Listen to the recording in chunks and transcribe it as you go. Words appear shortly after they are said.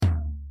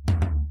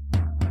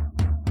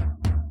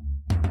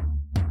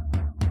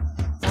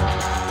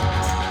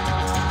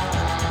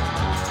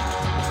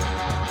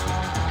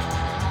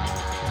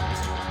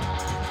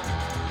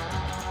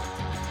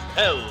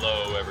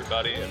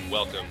everybody, and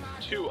welcome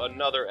to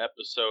another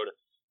episode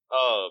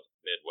of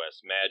Midwest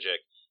Magic.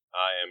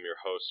 I am your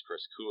host,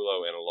 Chris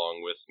Kulo, and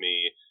along with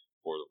me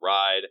for the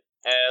ride,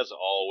 as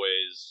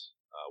always,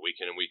 week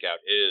in and week out,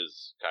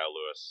 is Kyle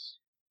Lewis.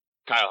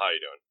 Kyle, how are you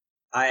doing?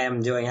 I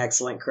am doing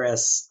excellent,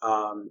 Chris.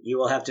 You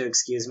will have to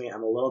excuse me.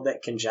 I'm a little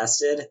bit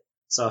congested,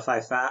 so if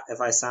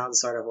I sound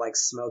sort of like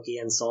smoky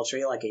and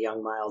sultry, like a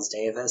young Miles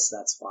Davis,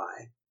 that's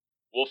why.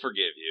 We'll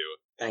forgive you.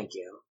 Thank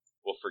you.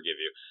 We'll forgive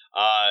you.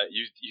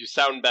 You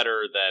sound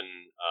better than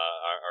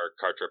our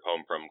car trip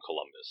home from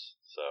Columbus.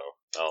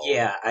 So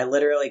yeah, I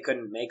literally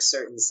couldn't make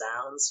certain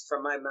sounds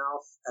from my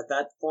mouth at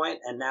that point,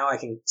 and now I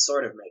can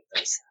sort of make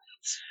those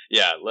sounds.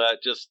 Yeah,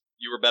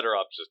 you were better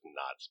off just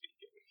not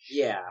speaking.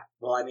 Yeah,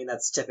 well, I mean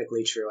that's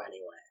typically true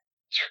anyway.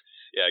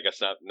 Yeah, I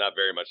guess not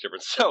very much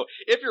different. So,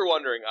 if you're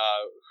wondering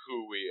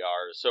who we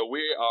are, so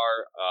we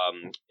are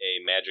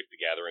a Magic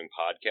the Gathering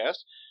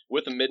podcast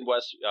with a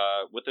Midwest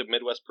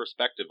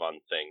perspective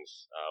on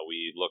things.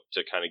 We look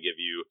to kind of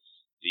give you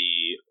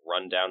the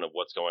rundown of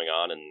what's going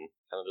on in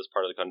kind of this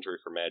part of the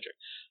country for Magic.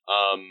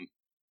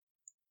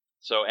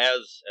 So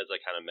as I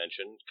kind of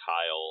mentioned,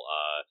 Kyle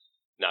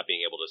not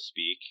being able to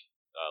speak.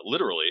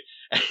 Literally,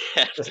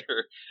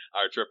 after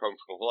our trip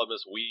home from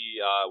Columbus, we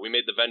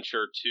made the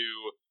venture to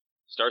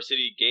Star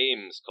City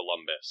Games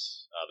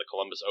Columbus, the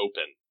Columbus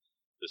Open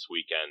this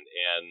weekend,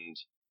 and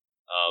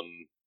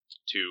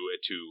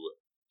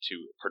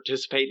to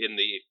participate in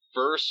the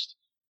first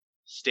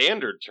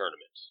standard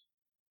tournament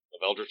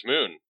of Eldritch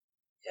Moon.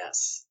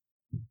 Yes.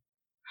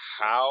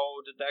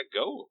 How did that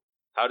go?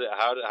 How did you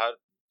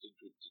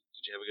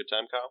have a good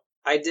time, Kyle?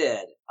 I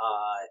did.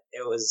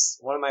 It was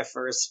one of my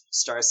first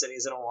Star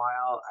Cities in a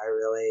while. I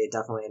really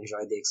definitely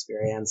enjoyed the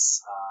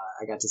experience.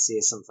 I got to see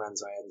some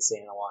friends who I hadn't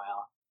seen in a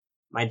while.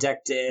 My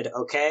deck did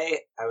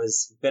okay. I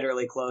was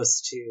bitterly close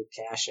to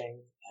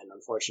cashing, and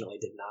unfortunately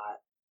did not.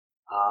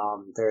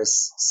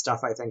 There's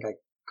stuff I think I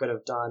could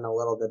have done a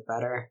little bit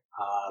better,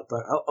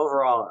 but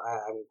overall,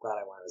 I'm glad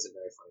I went. It was a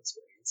very fun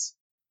experience.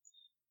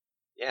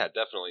 Yeah,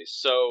 definitely.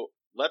 So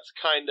let's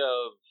kind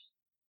of,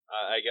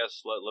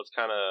 let's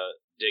kind of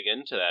dig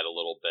into that a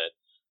little bit.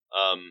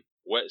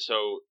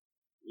 So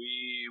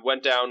we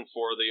went down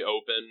for the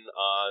Open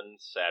on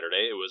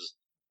Saturday. It was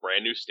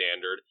brand new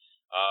standard.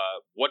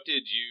 What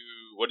did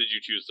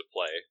you choose to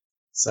play?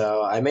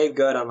 So I made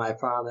good on my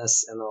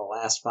promise in the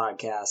last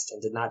podcast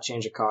and did not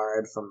change a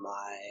card from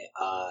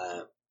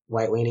my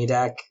White Weenie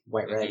deck,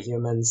 White Red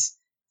Humans.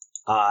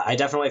 I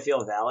definitely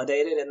feel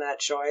validated in that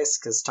choice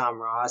because Tom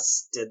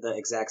Ross did the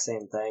exact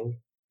same thing.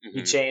 Mm-hmm.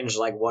 He changed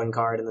like one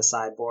card in the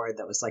sideboard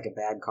that was like a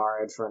bad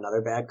card for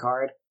another bad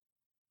card.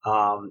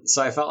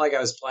 So I felt like I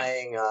was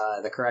playing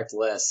the correct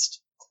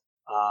list.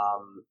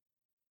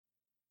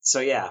 So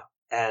yeah,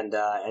 and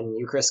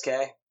you, Chris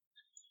K?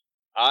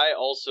 I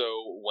also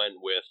went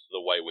with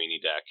the White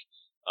Weenie deck.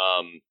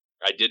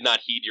 I did not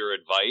heed your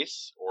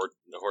advice, or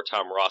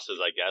Tom Ross's,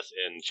 I guess,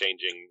 in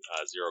changing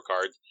 0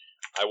 cards.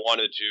 I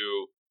wanted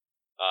to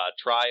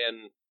try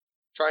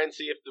and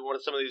see if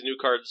some of these new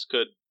cards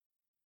could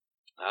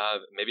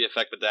maybe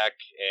affect the deck,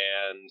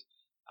 and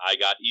I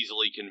got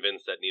easily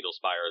convinced that Needle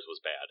Spires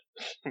was bad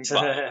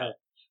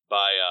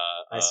by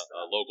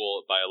a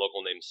local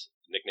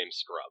nicknamed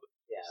Scrub.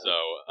 Yeah, so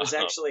he was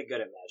actually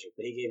good at Magic,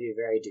 but he gave you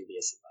very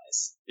dubious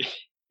advice.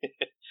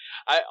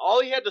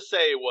 All he had to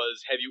say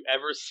was, "Have you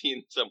ever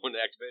seen someone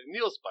activate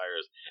Needle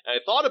Spires?" And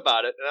I thought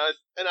about it,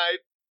 and I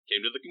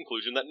came to the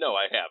conclusion that no,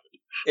 I haven't.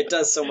 It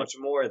does so much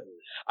more than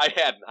that. I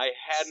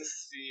hadn't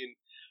seen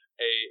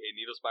a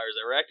Needle Spires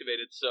ever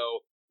activated,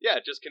 so yeah,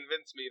 it just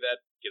convinced me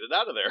that get it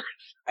out of there.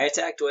 I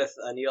attacked with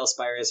a Needle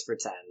Spires for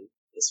 10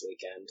 this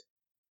weekend.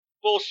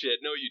 Bullshit,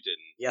 no you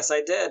didn't. Yes,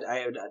 I did.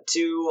 I had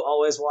 2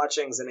 Always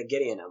Watchings and a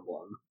Gideon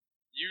emblem.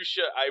 You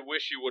should. I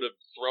wish you would have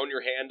thrown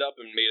your hand up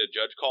and made a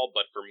judge call,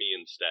 but for me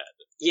instead.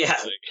 Yeah,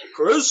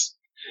 Chris?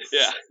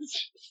 Yeah.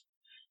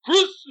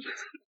 Chris!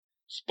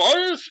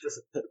 Spires?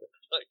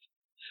 Like,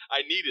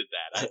 I needed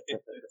that.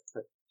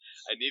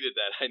 I needed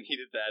that. I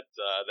needed that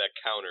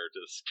counter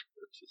to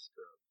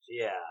Scrub.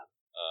 Yeah.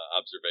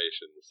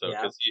 Observation. So,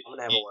 yeah, I'm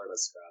gonna have a word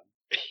with Scrub.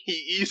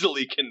 He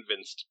easily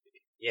convinced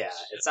me. Yeah,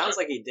 it sounds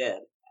like he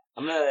did.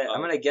 I'm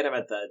gonna get him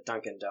at the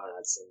Dunkin'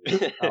 Donuts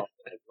and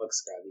look,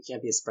 Scrub, you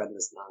can't be spreading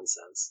this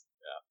nonsense.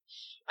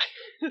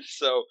 Yeah.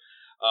 So,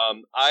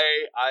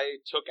 I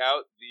took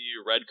out the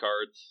red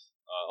cards,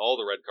 all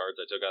the red cards.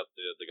 I took out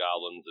the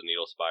goblins, the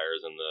Needle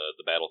Spires, and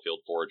the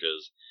Battlefield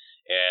Forges,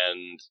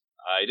 and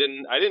I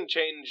didn't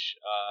change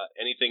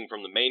anything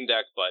from the main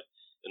deck, but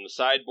in the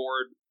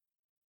sideboard,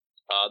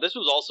 this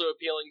was also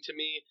appealing to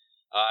me.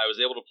 I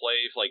was able to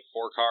play like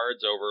 4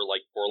 cards over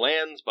like 4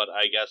 lands, but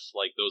I guess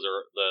like those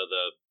are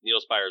the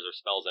Needle Spires are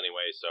spells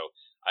anyway, so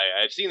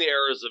I've seen the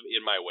errors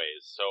in my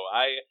ways. So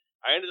I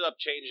ended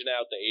up changing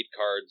out the 8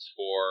 cards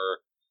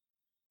for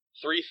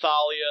 3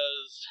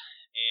 Thalias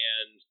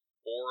and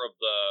 4 of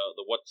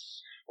the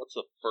what's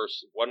the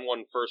first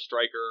 1/1 first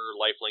striker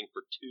lifelink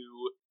for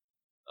 2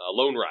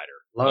 Lone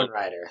Rider. Lone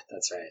Rider,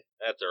 that's right.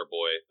 That's our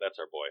boy.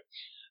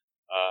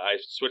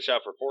 I switched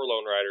out for 4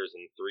 Lone Riders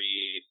and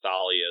 3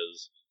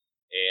 Thalias,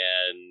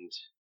 and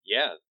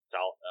yeah,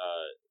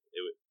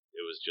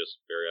 it was just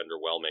very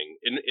underwhelming.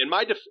 In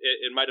my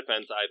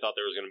defense, I thought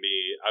I was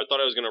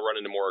going to run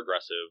into more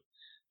aggressive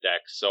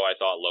decks, so I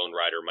thought Lone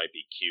Rider might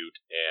be cute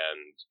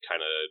and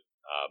kind of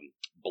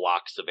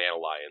block Savannah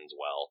Lions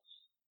well.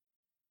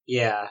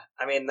 Yeah,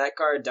 I mean, that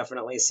card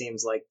definitely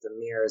seems like the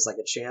mirror is like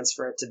a chance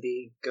for it to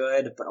be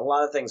good, but a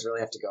lot of things really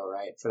have to go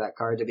right for that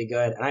card to be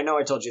good. And I know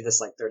I told you this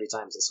like 30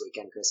 times this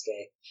weekend, Chris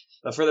K,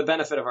 but for the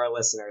benefit of our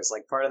listeners,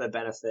 like part of the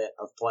benefit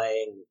of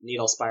playing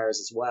Needle Spires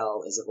as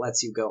well is it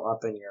lets you go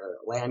up in your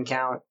land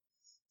count.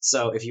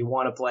 So if you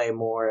want to play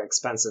more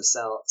expensive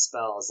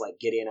spells like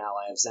Gideon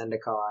Ally of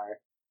Zendikar,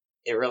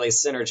 it really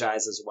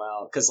synergizes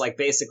well because like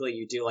basically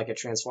you do like a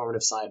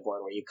transformative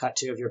sideboard where you cut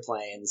 2 of your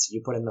planes,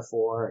 you put in the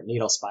 4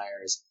 Needle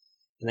Spires,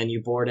 and then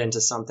you board into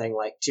something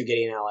like 2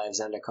 Gideon Ally of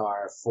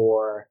Zendikar,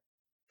 4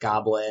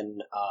 Goblin.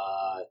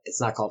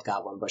 It's not called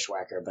Goblin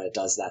Bushwhacker, but it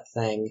does that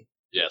thing.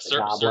 Yeah,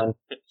 Goblin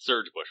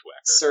Surge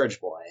Bushwhacker, Surge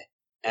Boy,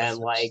 and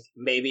like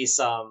maybe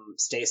some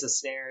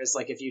Stasis Snares,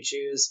 like if you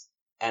choose,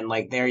 and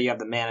like there you have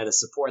the mana to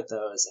support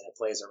those, and it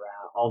plays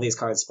around. All these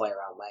cards play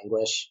around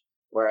Languish.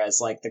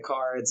 Whereas, like, the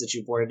cards that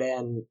you boarded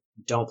in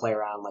don't play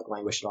around, like,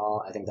 Languish at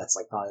all. I think that's,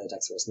 like, probably the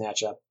deck's worst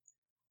matchup.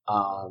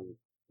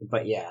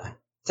 But yeah.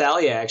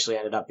 Thalia actually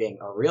ended up being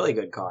a really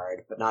good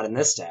card, but not in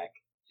this deck.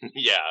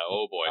 Yeah,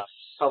 oh boy.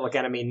 Public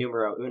Enemy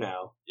numero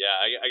uno. Yeah,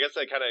 I guess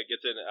that kind of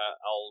gets in,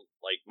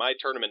 my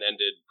tournament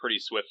ended pretty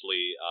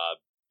swiftly,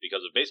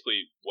 because of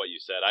basically what you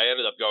said. I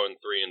ended up going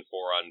 3 and 4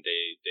 on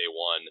day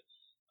 1,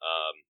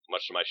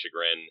 much to my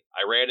chagrin.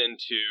 I ran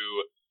into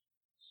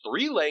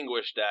 3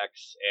 Languish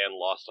decks and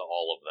lost to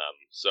all of them.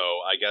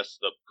 So I guess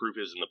the proof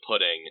is in the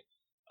pudding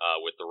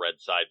with the red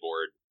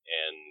sideboard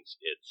and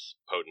its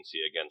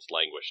potency against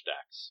Languish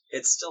decks.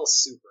 It's still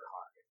super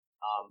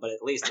hard, but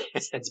at least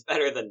it's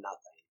better than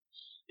nothing.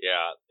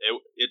 Yeah,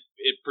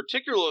 it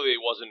particularly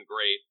wasn't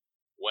great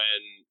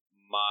when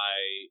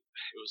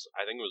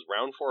I think it was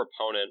round 4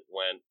 opponent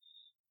went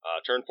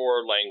turn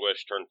 4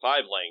 Languish, turn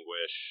 5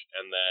 Languish,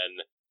 and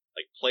then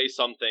like play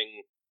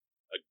something.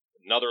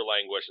 Another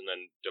Languish, and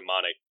then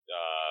Demonic.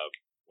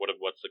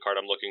 What's the card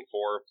I'm looking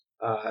for?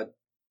 Fuck.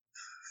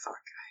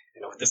 I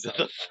know what this is.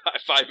 The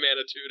 5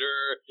 mana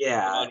tutor.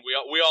 Yeah.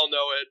 We all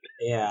know it.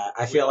 Yeah,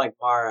 I feel like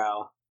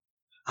Morrow.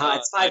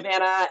 It's 5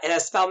 mana. It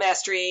has spell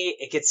mastery.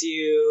 It gets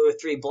you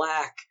 3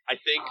 black. I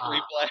think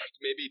 3 black,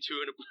 maybe 2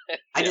 and a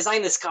black. I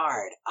designed this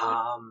card.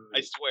 I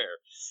swear.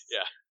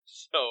 Yeah.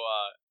 So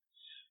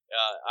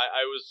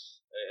I was,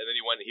 and then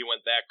he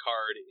went that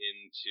card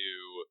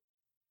into.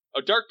 Oh,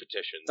 Dark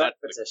Petition. Dark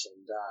Petition.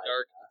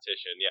 Dark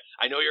Petition, yeah.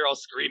 I know you're all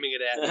screaming it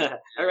at me.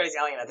 Everybody's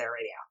yelling at their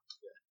radio.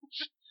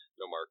 Yeah.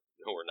 No, Mark.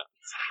 No, we're not.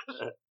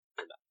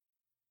 We're not.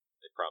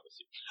 I promise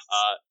you.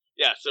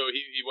 Yeah, so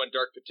he went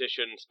Dark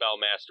Petition,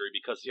 Spell Mastery,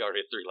 because he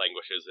already had 3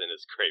 Languishes in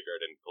his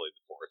graveyard and played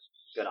the 4th.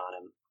 Good on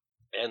him.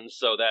 And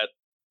so that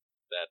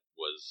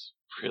was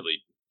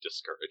really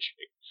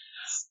discouraging.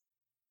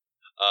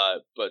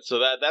 But so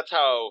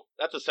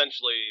that's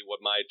essentially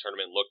what my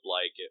tournament looked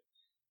like.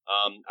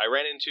 I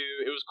ran into,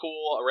 it was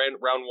cool.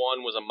 Round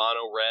 1 was a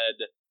mono red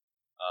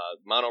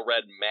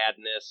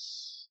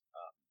madness,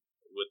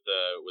 with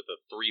a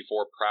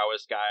 3/4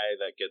 prowess guy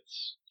that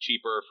gets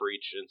cheaper for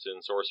each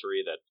instant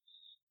sorcery that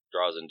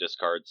draws and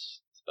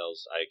discards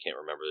spells. I can't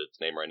remember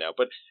its name right now,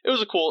 but it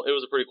was a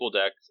pretty cool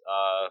deck.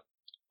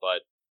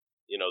 But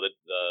you know,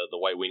 the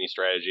white weenie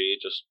strategy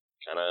just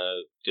kind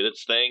of did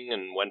its thing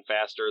and went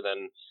faster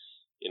than,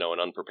 you know, an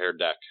unprepared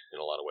deck in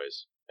a lot of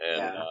ways.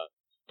 And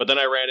but then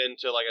I ran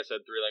into, like I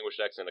said, 3 Languish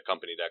decks and a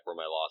company deck were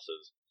my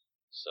losses.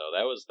 So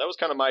that was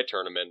kind of my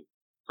tournament.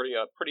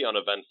 Pretty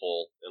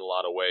uneventful in a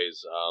lot of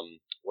ways.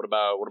 What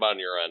about on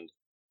your end?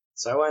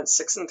 So I went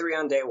 6 and 3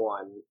 on day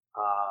 1.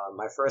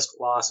 My first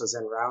loss was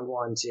in round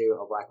 1 to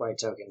a Black-White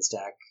Tokens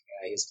deck.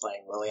 He was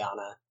playing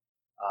Liliana.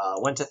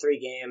 Went to 3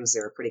 games. They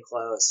were pretty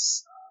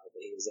close,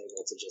 but he was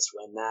able to just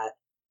win that.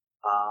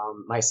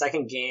 My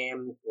second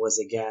game was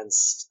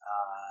against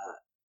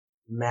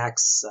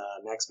Max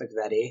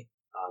McVetti,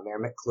 Mayor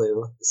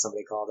McClue, as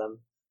somebody called him,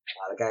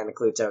 the guy in the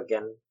Clue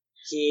token.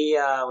 He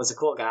was a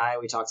cool guy.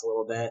 We talked a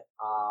little bit,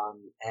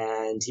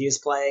 and he was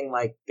playing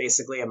like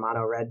basically a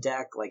mono red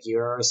deck, like you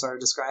were sort of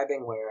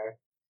describing, where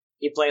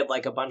he played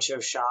like a bunch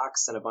of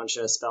shocks and a bunch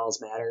of spells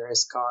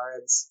matters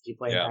cards. He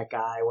played that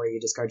guy where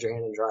you discard your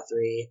hand and draw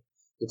 3.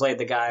 He played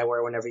the guy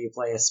where whenever you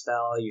play a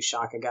spell, you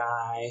shock a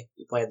guy.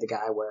 He played the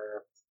guy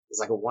where it's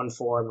like a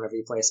 1/4, and whenever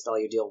you play a spell,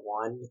 you deal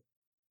 1.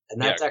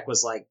 And that deck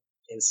was like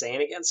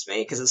insane against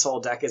me because this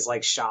whole deck is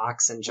like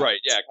shocks and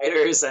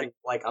fighters and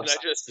like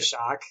upsides to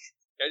shock.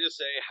 Can I just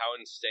say how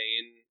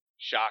insane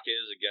shock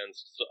is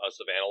against a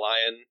Savannah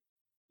Lion?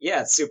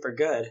 Yeah, it's super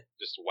good.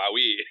 Just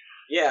wowee.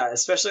 Yeah,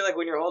 especially like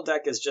when your whole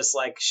deck is just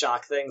like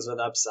shock things with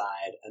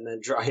upside and then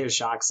draw your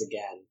shocks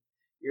again.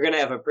 You're going to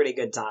have a pretty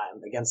good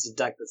time against a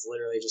deck that's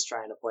literally just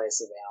trying to play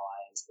Savannah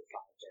Lions for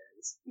 5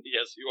 turns.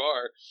 Yes, you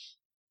are.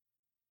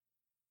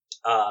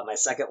 My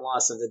second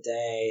loss of the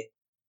day,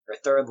 or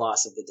third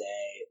loss of the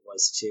day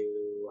was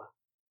to,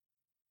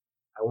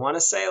 I want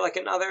to say like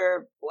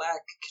another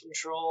black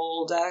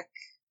control deck.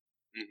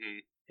 Mm-hmm.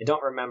 I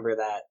don't remember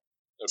that.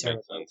 That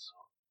makes sense.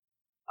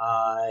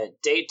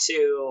 Day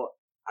 2,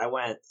 I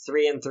went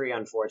 3-3,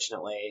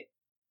 unfortunately.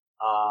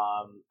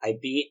 I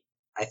beat,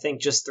 I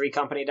think, just 3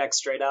 company decks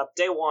straight up.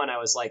 Day 1, I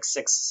was like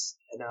 6-0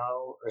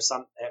 or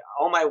something.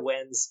 All my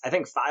wins, I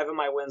think 5 of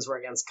my wins were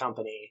against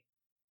company,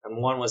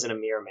 and 1 was in a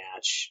mirror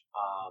match.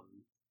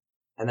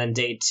 And then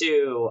day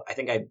 2, I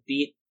think I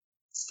beat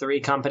 3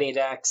 company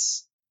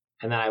decks,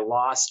 and then I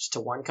lost to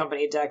 1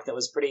 company deck that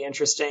was pretty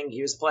interesting.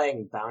 He was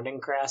playing Bounding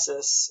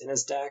Crassus in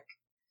his deck,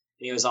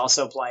 and he was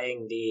also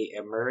playing the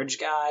Emerge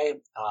guy,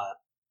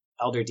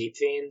 Elder Deep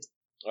Fiend.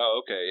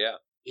 Oh, okay, yeah.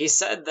 He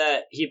said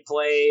that he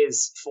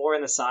plays 4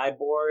 in the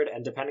sideboard,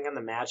 and depending on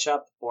the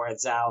matchup,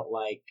 boards out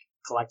like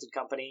Collected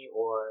Company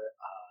or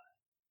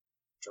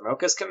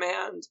Dromoka's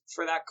Command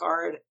for that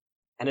card.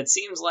 And it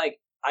seems like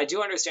I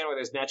do understand where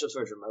there's matchups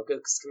where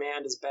Dromoka's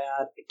Command is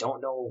bad. I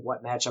don't know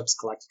what matchups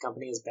Collected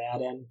Company is bad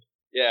in.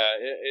 Yeah,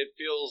 it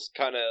feels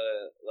kind of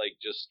like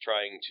just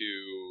trying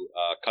to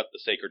cut the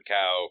sacred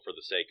cow for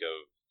the sake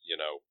of,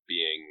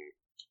 being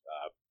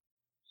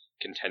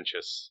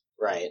contentious.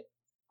 Right.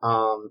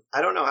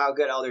 I don't know how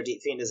good Elder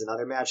Deep Fiend is in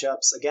other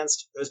matchups.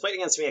 It was played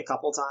against me a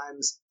couple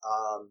times,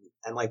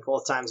 and like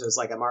both times it was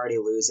like I'm already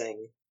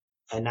losing,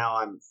 and now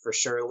I'm for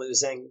sure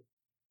losing.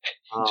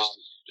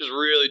 Just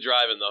really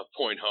driving the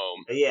point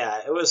home.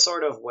 Yeah, it was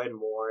sort of win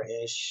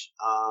more-ish.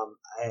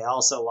 I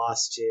also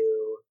lost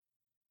to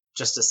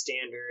just a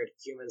standard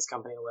Humans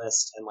Company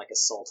list and like a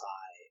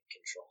Sultai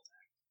control deck.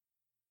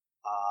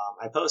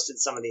 I posted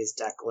some of these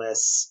deck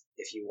lists.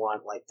 If you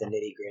want like the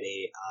nitty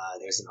gritty,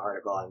 there's an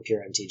article on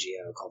Pure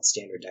MTGO called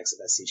Standard Decks of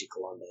SCG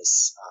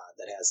Columbus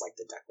that has like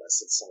the deck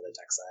list of some of the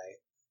decks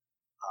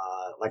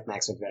I like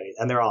Max McVetti,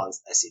 and they're all in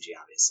SCG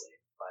obviously,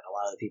 but a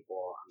lot of the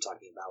people I'm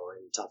talking about were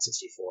in top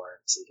 64,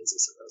 so you can see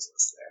some of those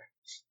lists there.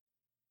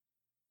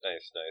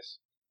 Nice.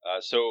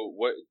 So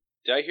what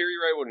did I hear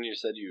you right when you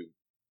said you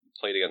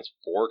played against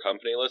 4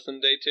 company lists in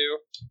day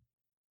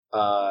 2?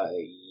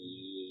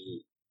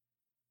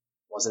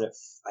 Wasn't it?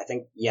 I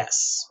think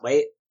yes.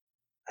 Wait,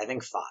 I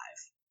think 5.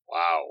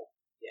 Wow.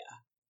 Yeah.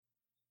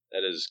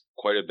 That is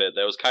quite a bit.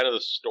 That was kind of the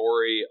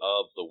story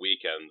of the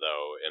weekend,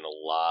 though, in a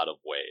lot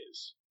of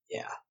ways.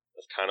 Yeah.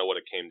 That's kind of what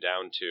it came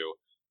down to.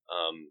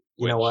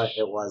 You know what?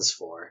 It was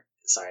 4.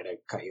 Sorry to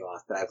cut you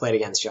off, but I played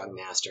against Young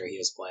Master. He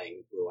was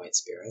playing Blue-White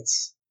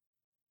Spirits.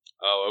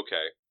 Oh,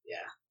 okay.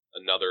 Yeah.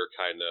 Another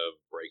kind of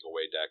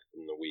breakaway deck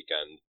from the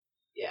weekend.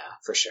 Yeah,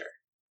 for sure.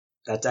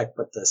 That deck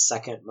put the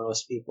second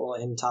most people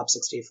in top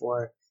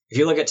 64. If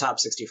you look at top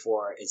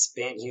 64, it's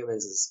Bant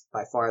Humans is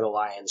by far the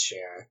lion's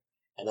share,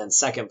 and then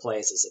second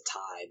place is a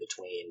tie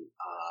between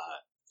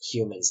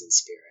Humans and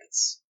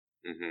Spirits.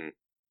 Mm-hmm.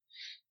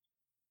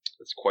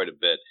 That's quite a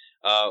bit.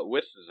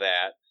 With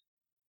that,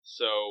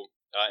 so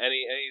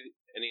any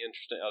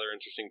other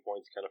interesting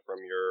points kind of from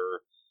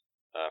your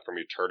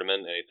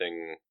tournament?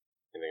 Anything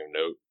of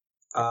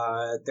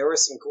note? There were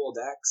some cool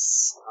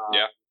decks.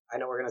 Yeah. I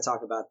know we're going to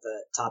talk about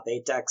the top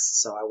 8 decks,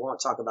 so I won't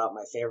talk about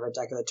my favorite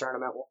deck of the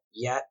tournament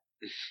yet.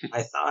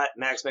 I thought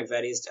Max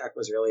McVetti's deck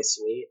was really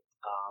sweet.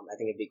 I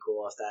think it'd be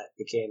cool if that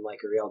became like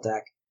a real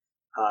deck.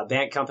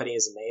 Bant Company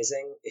is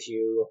amazing. If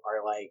you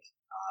are like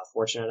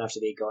fortunate enough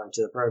to be going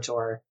to the Pro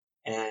Tour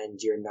and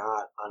you're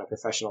not on a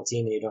professional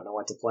team and you don't know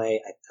what to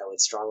play, I would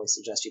strongly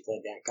suggest you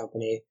play Bant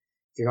Company.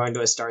 If you're going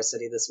to a Star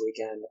City this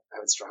weekend, I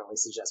would strongly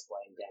suggest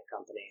playing Bant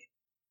Company.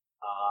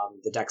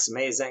 The deck's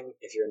amazing.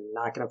 If you're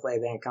not going to play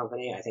Bant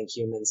Company, I think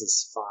Humans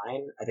is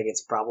fine. I think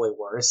it's probably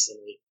worse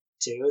in week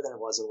 2 than it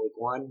was in week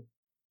 1.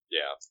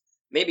 Yeah.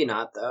 Maybe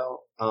not,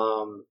 though.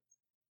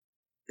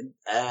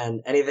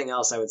 And anything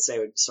else I would say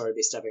would sort of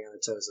be stepping on the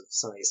toes of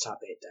some of these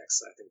top 8 decks,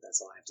 so I think that's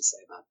all I have to say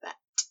about that.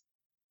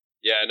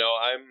 Yeah, no,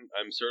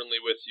 I'm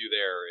certainly with you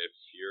there.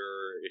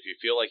 If you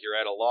feel like you're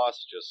at a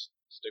loss, just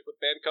stick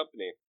with Bant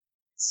Company.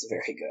 It's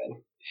very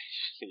good.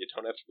 You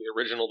don't have to be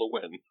original to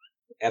win.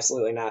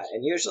 Absolutely not.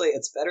 And usually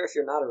it's better if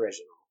you're not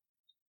original.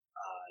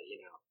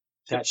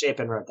 Pat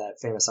Chapin wrote that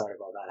famous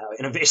article about how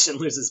innovation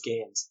loses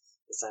games,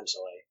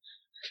 essentially.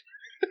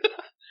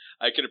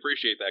 I can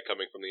appreciate that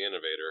coming from the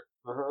innovator.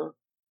 Uh-huh.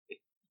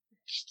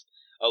 Just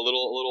a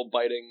little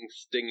biting,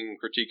 stinging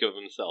critique of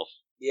himself.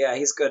 Yeah,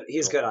 he's good.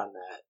 He's good on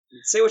that.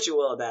 Say what you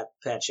will about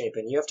Pat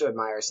Chapin, you have to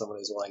admire someone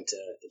who's willing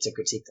to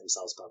critique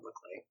themselves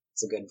publicly.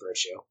 It's a good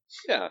virtue.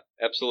 Yeah,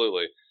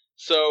 absolutely.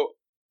 So,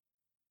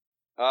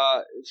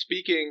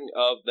 speaking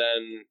of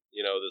then,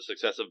 the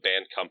success of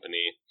Bant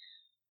Company,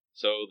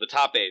 so the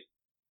top 8.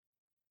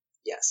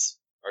 Yes.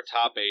 Our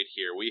top 8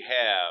 here, we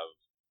have,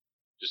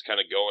 just kind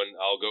of going,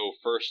 I'll go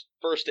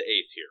first to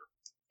 8th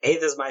here.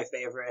 8th is my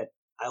favorite.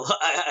 I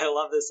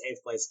love this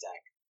 8th place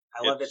deck.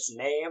 I love its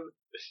name.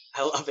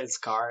 I love its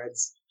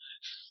cards.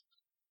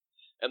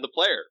 And the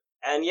player.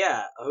 And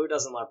yeah, who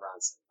doesn't love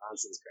Ronson?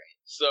 Ronson's great.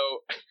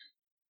 So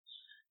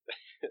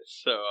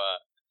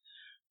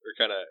we're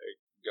kind of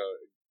go.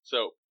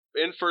 So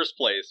in first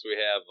place we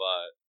have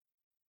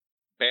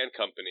Bant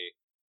Company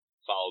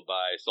followed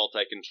by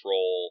Sultai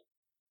Control,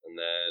 and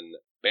then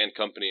Band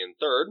Company in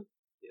third,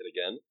 yet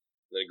again.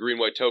 And then Green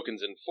White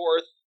Tokens in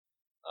fourth,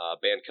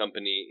 Band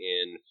Company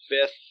in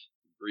fifth,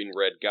 Green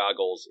Red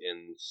Goggles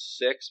in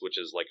sixth, which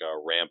is like a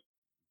ramp,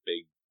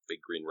 big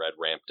green red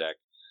ramp deck.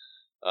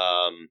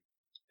 And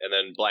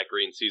then Black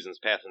Green Season's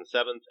Path in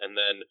seventh, and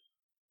then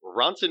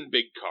Ronson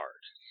Big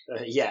Card.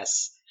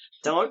 Yes.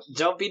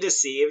 Don't be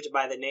deceived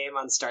by the name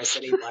on Star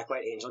City Black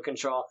White Angel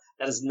Control.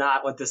 That is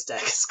not what this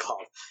deck is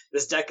called.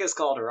 This deck is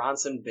called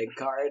Ronson Big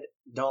Card.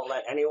 Don't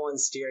let anyone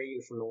steer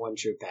you from the one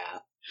true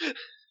path.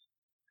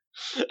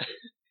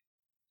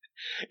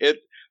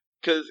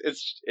 Because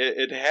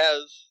it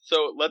has.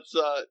 So let's. Do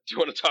you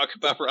want to talk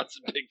about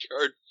Ronson Big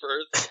Card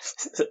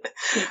first?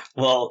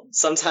 Well,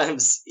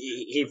 sometimes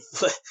he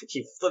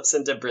flips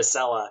into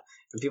Bracella,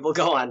 and people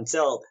go on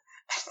tilt.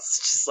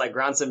 It's just like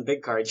Ronson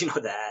Big Card. You know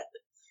that.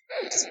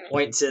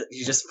 You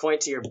just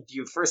point to your.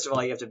 First of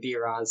all, you have to be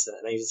Ronson,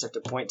 and then you just have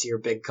to point to your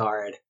big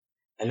card,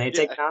 and they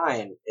take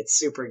 9. It's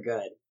super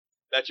good.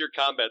 That's your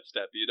combat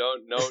step. You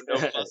don't no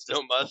fuss,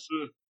 no muss.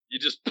 You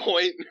just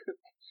point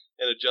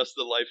and adjust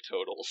the life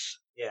totals.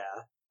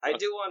 Yeah, I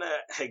do want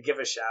to give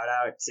a shout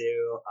out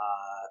to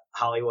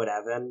Hollywood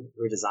Evan,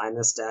 who designed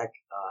this deck.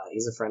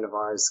 He's a friend of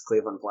ours,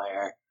 Cleveland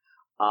player.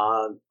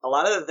 A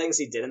lot of the things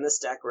he did in this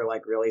deck were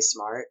like really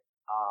smart.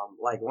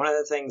 Like one of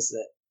the things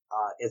that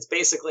it's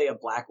basically a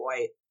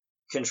black-white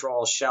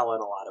control shell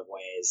in a lot of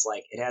ways.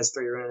 Like, it has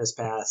 3 Ruinous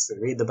Paths, 3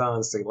 Read the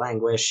Bones, 3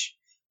 Languish.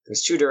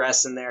 There's 2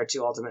 Duress in there,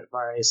 2 Ultimate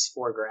Vice,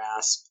 4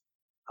 Grasp,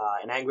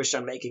 and Anguished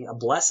Unmaking, a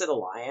Blessed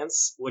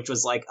Alliance, which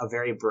was, like, a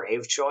very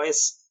brave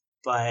choice.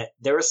 But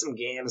there were some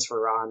games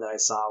for Ron that I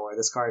saw where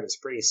this card was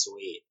pretty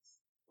sweet.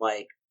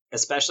 Like,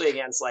 especially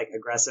against, like,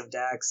 aggressive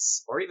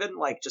decks, or even,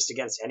 like, just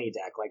against any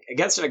deck. Like,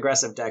 against an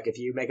aggressive deck, if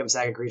you make him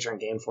sack a creature and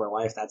gain 4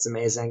 life, that's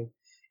amazing.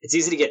 It's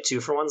easy to get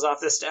 2-for-1s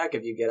off this deck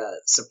if you get a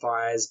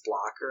surprise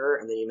blocker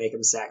and then you make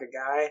him sack a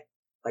guy.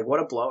 Like, what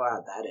a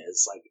blowout that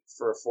is. Like,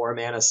 for a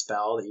 4-mana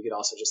spell that you could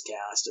also just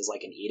cast as,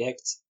 like, an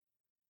Edict.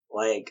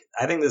 Like,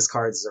 I think this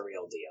card's a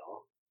real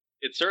deal.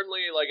 It's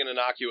certainly, like, an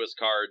innocuous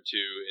card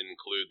to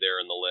include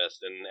there in the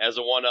list, and as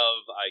a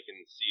one-of, I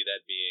can see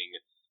that being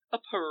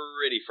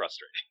pretty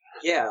frustrating.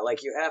 Yeah,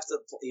 like, you have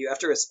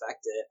to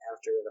respect it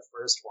after the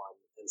first one,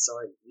 and so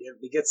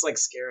it gets, like,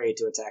 scary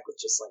to attack with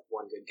just, like,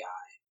 one good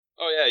guy.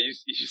 Oh yeah, you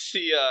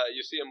see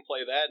him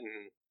play that,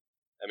 and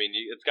I mean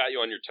it's got you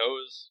on your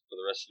toes for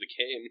the rest of the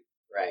game.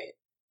 Right.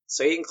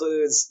 So he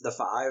includes the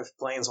 5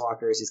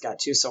 Planeswalkers. He's got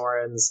 2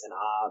 Sorens, an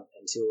Ob,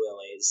 and 2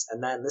 Lilies.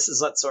 And then this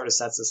is what sort of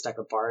sets this deck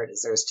apart: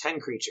 is there's 10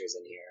 creatures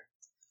in here.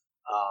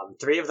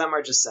 3 of them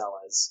are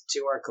Gisellas,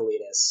 2 are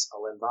Kalitas, a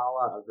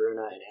Linvala, a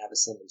Bruna, an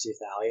Avacyn, and 2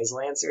 Thalia's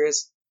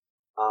Lancers.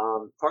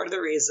 Part of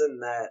the reason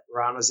that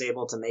Ron was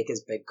able to make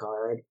his big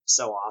card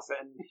so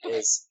often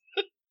is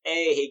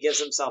he gives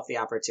himself the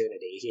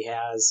opportunity. He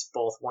has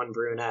both 1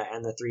 Bruna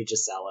and the 3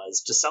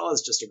 Gisellas.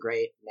 Gisella's just a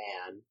great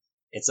man.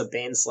 It's a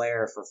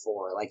Baneslayer for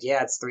 4. Like,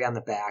 yeah, it's 3 on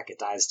the back. It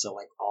dies to,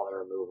 like, all the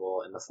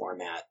removal in the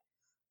format.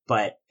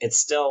 But it's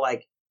still,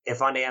 like,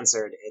 if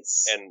unanswered,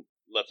 it's... And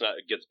let's not,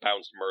 it gets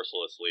bounced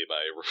mercilessly by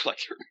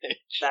Reflector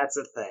Mage. That's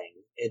a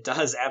thing. It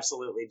does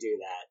absolutely do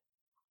that.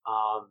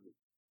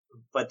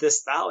 But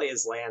this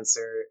Thalia's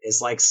Lancer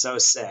is, like, so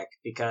sick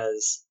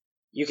because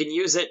you can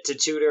use it to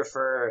tutor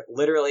for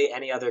literally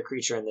any other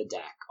creature in the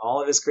deck.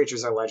 All of his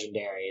creatures are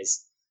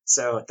legendaries.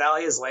 So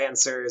Thalia's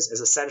Lancers is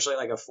essentially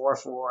like a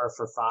 4/4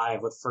 for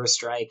 5 with First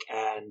Strike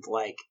and,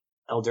 like,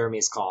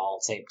 Eldurmi's Call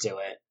taped to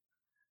it.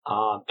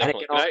 And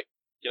it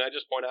can I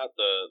just point out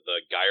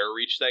the Gyre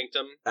Reach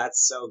Sanctum?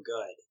 That's so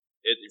good.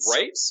 It's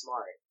right? So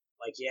smart.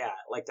 Like, yeah,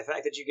 like the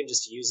fact that you can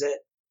just use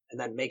it and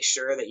then make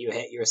sure that you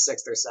hit your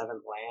 6th or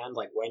 7th land,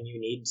 like, when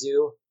you need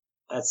to,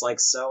 that's, like,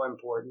 so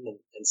important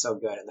and so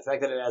good. And the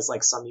fact that it has,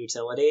 like, some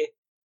utility,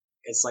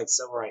 it's, like,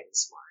 so right and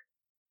smart.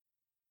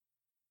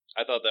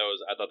 I thought that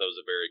was a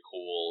very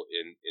cool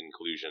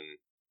inclusion,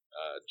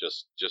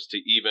 just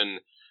to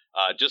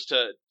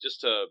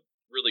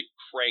really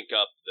crank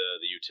up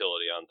the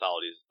utility on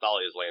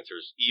Thalia's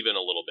Lancers even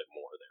a little bit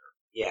more there.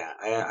 Yeah,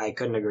 I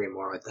couldn't agree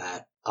more with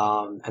that.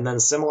 And then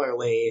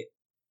similarly,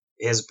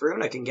 his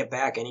Bruna can get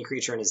back any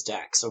creature in his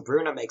deck. So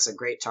Bruna makes a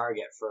great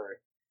target for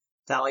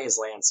Thalia's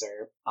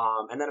Lancer.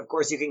 And then, of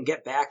course, you can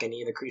get back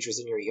any of the creatures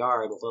in your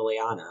yard with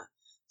Liliana.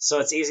 So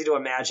it's easy to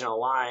imagine a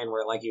line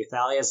where, like, you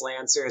Thalia's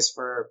Lancers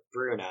for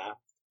Bruna.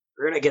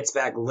 Bruna gets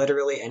back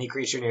literally any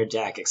creature in your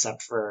deck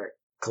except for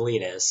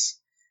Kalitas.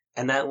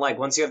 And then, like,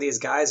 once you have these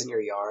guys in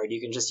your yard,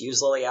 you can just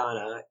use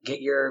Liliana,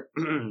 get your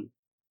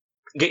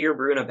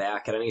Bruna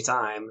back at any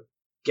time,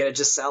 get a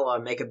Gisela,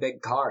 and make a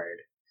big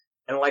card.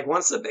 And, like,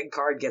 once the big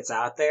card gets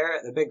out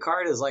there, the big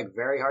card is, like,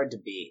 very hard to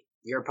beat.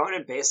 Your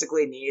opponent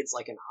basically needs,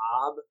 like, an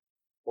Ob,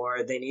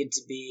 or they need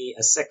to be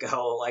a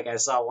sicko, like I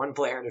saw one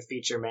player in a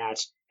feature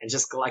match, and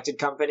just collected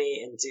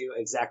company into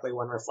exactly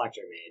 1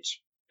 Reflector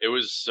Mage. It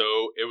was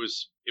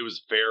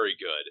very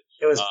good.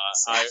 It was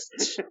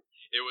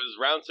it was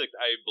round 6,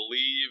 I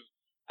believe.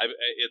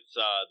 It's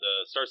the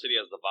Star City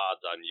has the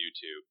VODs on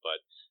YouTube,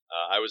 but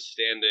I was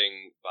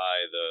standing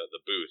by the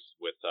booth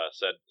with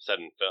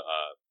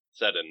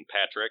Sed and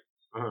Patrick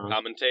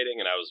commentating,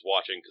 and I was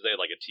watching because they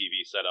had like a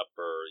TV set up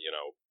for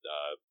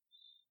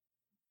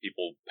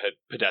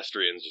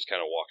pedestrians just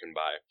kind of walking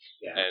by,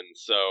 and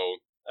so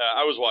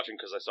I was watching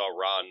because I saw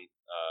Ron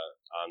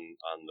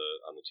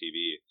on the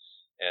TV,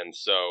 and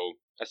so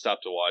I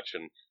stopped to watch,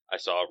 and I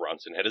saw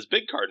Ronson had his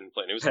big card in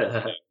play, and it was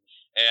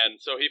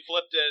and so he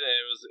flipped it, and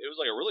it was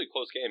like a really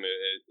close game.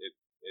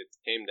 It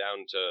came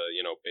down to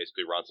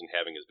basically Ronson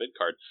having his bid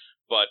card,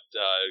 but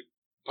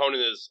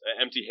opponent is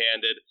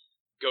empty-handed,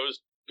 goes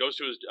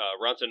to his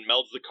Ronson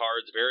melds the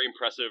cards, very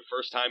impressive.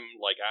 First time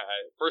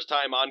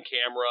on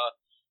camera.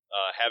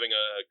 Having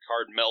a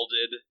card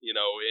melded,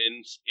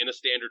 in a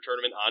standard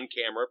tournament on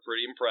camera,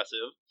 pretty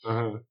impressive.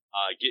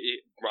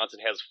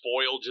 Ronson has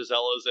foil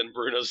Gisellas and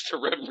Brunos to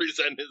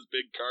represent his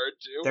big card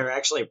too. They're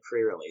actually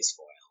pre-release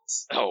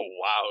foils. Oh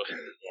wow!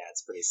 Yeah,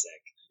 it's pretty sick.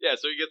 Yeah,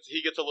 so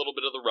he gets a little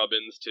bit of the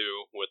rub-ins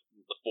too with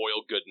the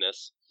foil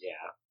goodness.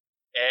 Yeah,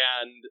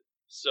 and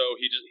so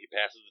he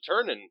passes the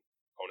turn, and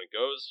opponent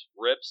goes,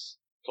 rips,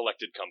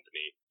 collected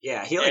company.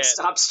 Yeah, he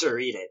stops to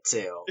read it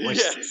too, which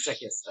is the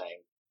sickest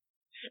thing.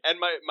 And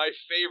my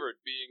favorite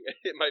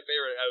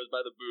I was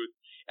by the booth,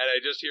 and I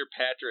just hear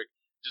Patrick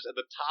just at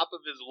the top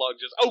of his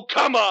lungs, just, "Oh,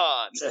 come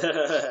on!"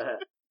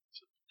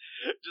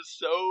 just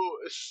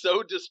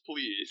so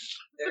displeased.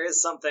 There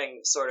is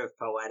something sort of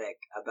poetic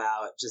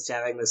about just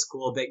having this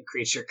cool big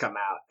creature come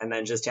out, and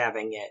then just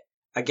having it,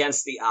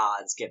 against the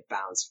odds, get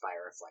bounced by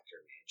a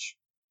Reflector Mage.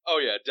 Oh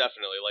yeah,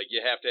 definitely. Like,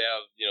 you have to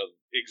have,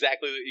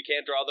 exactly, you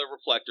can't draw the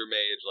Reflector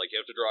Mage, like, you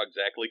have to draw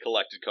exactly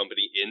collected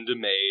company into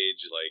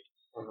Mage, like,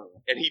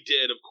 and he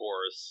did, of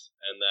course,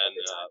 and then,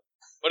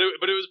 but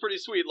it was pretty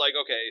sweet. Like,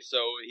 okay, so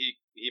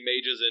he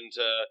mages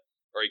into,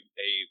 or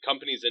he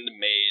companies into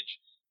Mage.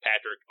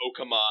 Patrick, oh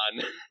come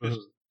on!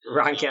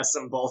 Ron casts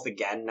them both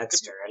again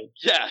next turn.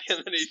 Yeah,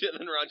 and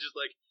then Ron just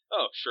like,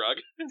 oh,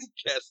 shrug,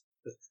 cast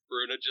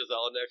Bruna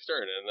Gisela next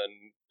turn, and then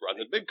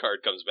Ron's big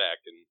card comes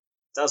back and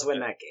does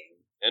win that game.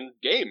 And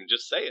game,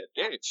 just say it,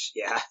 game.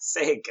 Yeah,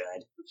 say it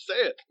good.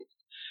 Say it.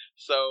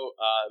 So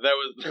that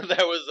was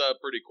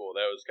pretty cool.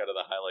 That was kind of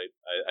the highlight,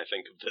 I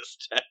think, of this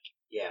deck.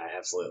 Yeah,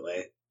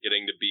 absolutely.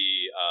 Getting to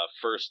be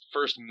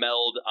first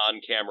meld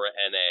on camera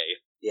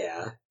NA.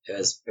 Yeah, it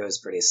was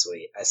pretty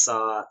sweet. I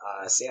saw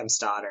Sam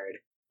Stoddard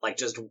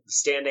just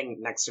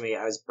standing next to me.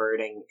 I was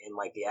birding in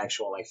the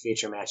actual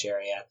feature match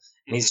area,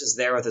 and he's just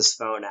there with his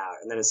phone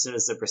out. And then as soon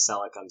as the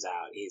Priscilla comes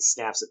out, he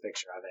snaps a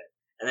picture of it,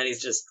 and then he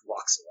just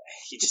walks away.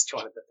 He just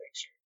wanted the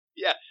picture.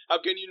 Yeah,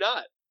 how can you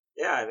not?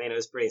 Yeah, I mean, it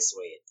was pretty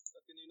sweet.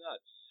 How can you not?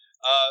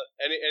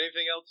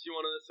 Anything else you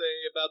wanted to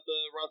say about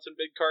the Ronson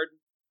big card?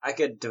 I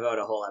could devote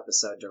a whole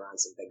episode to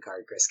Ronson big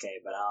card, Chris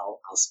K, but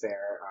I'll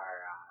spare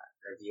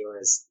our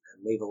viewers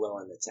and leave a little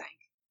in the tank.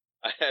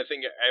 I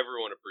think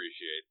everyone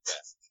appreciates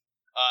that.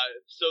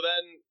 So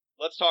then,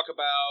 let's talk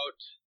about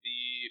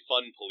the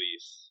Fun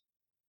Police.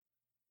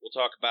 We'll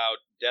talk about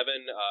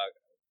Devin.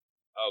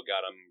 Oh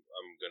God, I'm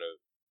gonna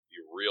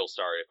be real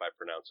sorry if I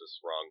pronounce this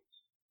wrong.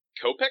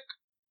 Kopek?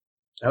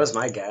 That was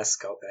my guess,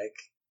 Kopek.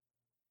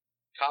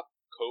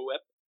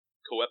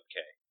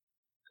 Koepke.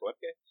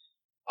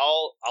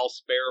 I'll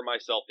spare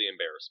myself the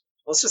embarrassment.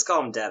 Let's just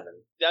call him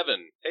Devin.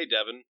 Devin. Hey,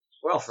 Devin.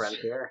 We're all friends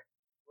here.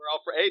 We're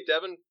all Hey,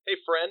 Devin. Hey,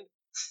 friend.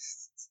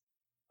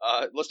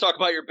 Let's talk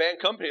about your band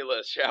company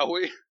list, shall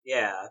we?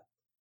 Yeah.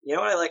 You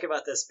know what I like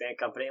about this band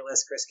company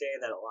list, Chris K,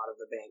 that a lot of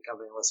the band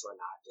company lists were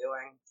not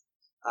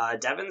doing?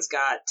 Devin's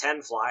got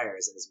 10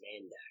 flyers in his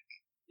main deck.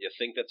 You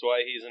think that's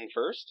why he's in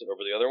first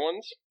over the other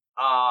ones?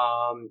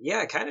 Yeah,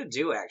 I kind of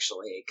do,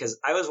 actually, because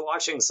I was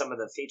watching some of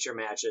the feature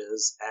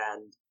matches,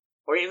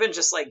 or even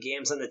just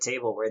games on the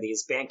table where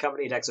these band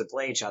company decks would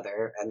play each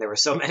other, and there were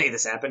so many,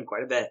 this happened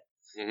quite a bit,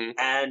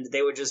 and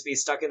they would just be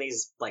stuck in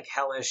these,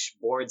 hellish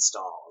board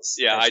stalls.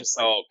 Yeah,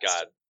 oh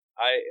god.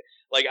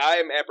 I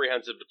am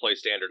apprehensive to play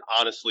Standard,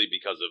 honestly,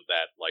 because of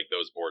that,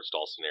 those board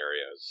stall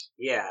scenarios.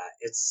 Yeah,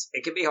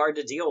 it can be hard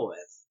to deal with.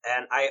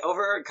 And I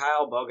overheard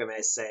Kyle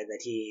Bogomay say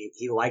that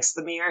he likes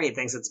the mirror, he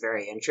thinks it's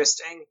very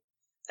interesting.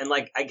 And,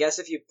 I guess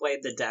if you played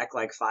the deck,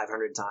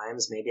 500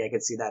 times, maybe I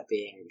could see that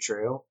being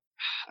true.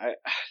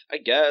 I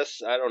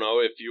guess. I don't know.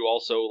 If you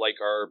also,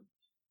 are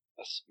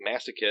a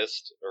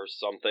masochist or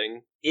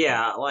something.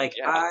 Yeah, I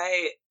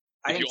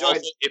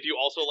enjoyed... if you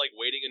also like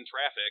waiting in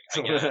traffic,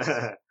 I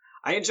guess.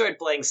 I enjoyed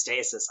playing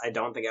Stasis. I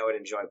don't think I would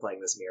enjoy playing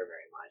this mirror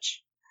very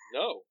much.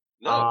 No.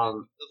 It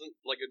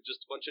doesn't,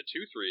 just a bunch of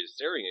 2/3s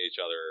staring at each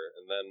other,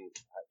 and then,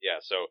 yeah,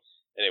 so,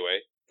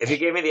 anyway. If you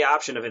gave me the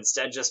option of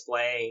instead just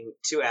playing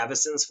 2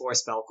 Avacens, 4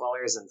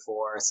 Spellquellers, and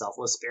 4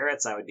 Selfless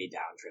Spirits, I would be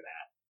down for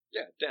that.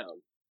 Yeah,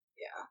 down.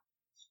 Yeah.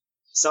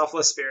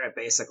 Selfless Spirit,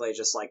 basically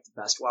just the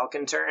best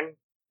Welkin turn.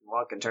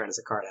 Welkin turn is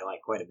a card I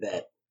like quite a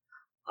bit.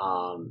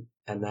 And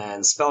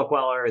then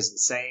Spellqueller is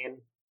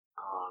insane.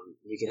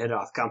 You can hit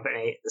off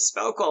company. The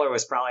Spellqueller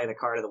was probably the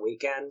card of the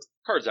weekend.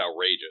 Card's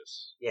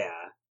outrageous.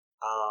 Yeah.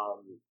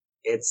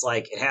 It's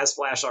like, it has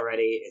Flash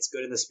already. It's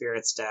good in the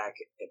Spirits deck.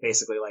 It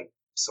basically, like,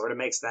 sort of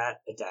makes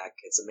that a deck.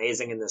 It's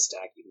amazing in this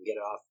deck. You can get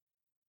it off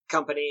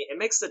Company. It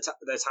makes the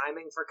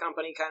timing for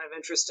Company kind of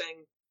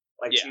interesting.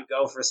 Like, do you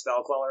go for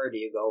Spell Queller, or do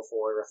you go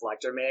for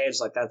Reflector Mage?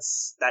 Like,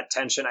 that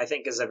tension, I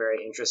think, is a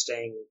very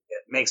interesting,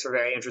 it makes for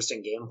very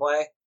interesting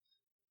gameplay.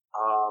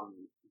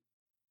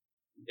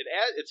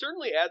 It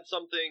certainly adds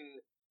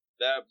something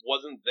that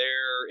wasn't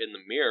there in the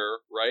mirror,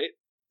 right?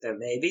 There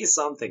may be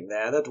something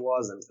there that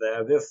wasn't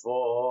there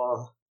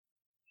before.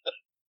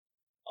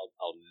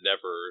 I'll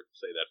never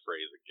say that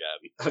phrase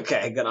again.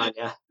 Okay, good on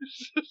ya.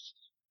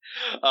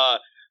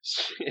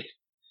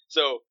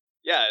 So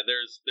yeah,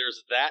 there's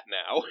that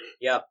now.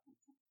 Yep.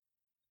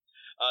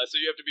 So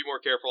you have to be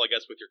more careful, I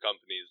guess, with your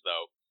companies,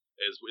 though,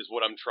 is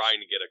what I'm trying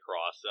to get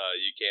across.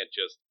 You can't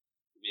just,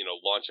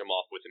 launch them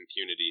off with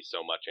impunity so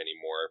much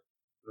anymore.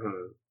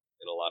 Mm-hmm.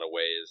 In a lot of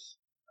ways.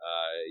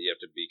 You have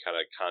to be kind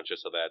of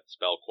conscious of that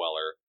Spell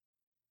Queller.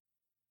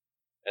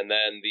 And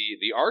then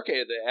the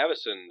Archangel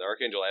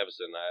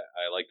Avacyn,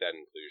 I like that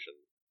inclusion.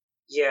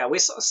 Yeah, we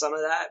saw some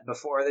of that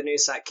before the new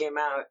set came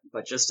out,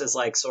 but just as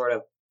like sort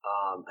of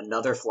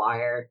another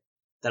flyer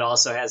that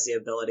also has the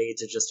ability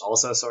to just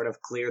also sort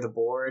of clear the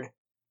board.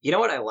 You know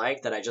what I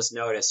like that I just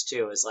noticed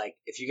too is like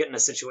if you get in a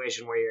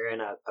situation where you're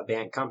in a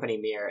Bant Company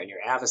mirror and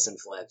your Avacyn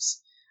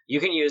flips, you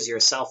can use your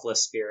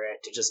Selfless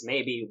Spirit to just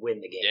maybe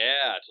win the game.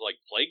 Yeah, to like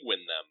plague win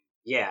them.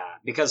 Yeah,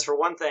 because for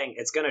one thing,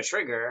 it's going to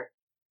trigger.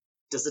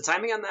 Does the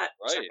timing on that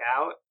check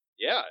out?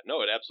 Yeah,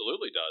 no, it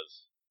absolutely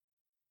does.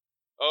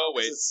 Oh,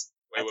 wait.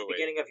 At the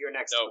beginning of your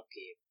next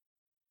upkeep.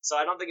 So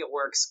I don't think it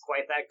works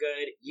quite that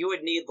good. You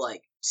would need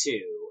like 2,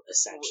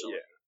 essentially.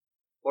 Yeah.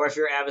 Or if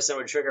your Avacyn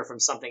would trigger from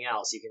something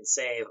else, you can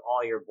save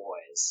all your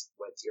boys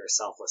with your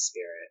Selfless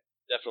Spirit.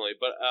 Definitely.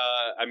 But,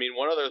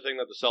 one other thing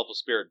that the Selfless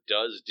Spirit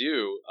does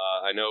do,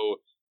 I know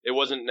it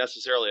wasn't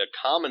necessarily a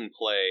common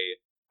play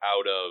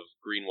out of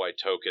green-white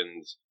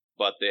tokens,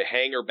 but the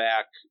hanger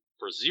back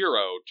for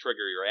 0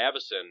 trigger your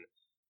Avacyn.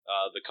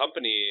 The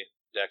Company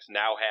decks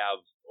now have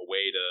a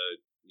way to,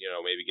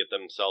 maybe get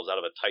themselves out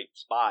of a tight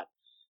spot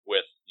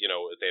with,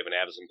 if they have an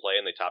Avacyn play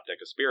and they top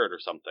deck a Spirit or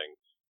something.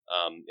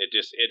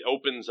 It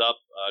opens up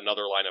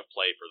another line of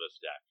play for this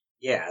deck.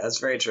 Yeah, that's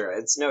very true.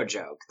 It's no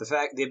joke.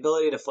 The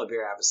ability to flip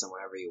your Avacyn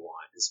whenever you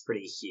want is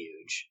pretty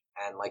huge.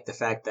 And like the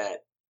fact that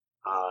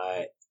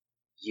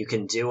you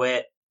can do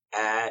it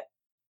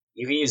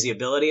you can use the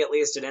ability at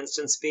least at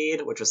instant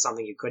speed, which was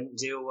something you couldn't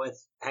do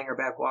with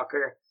Hangerback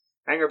Walker.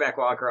 Hangerback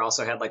Walker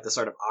also had like the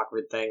sort of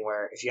awkward thing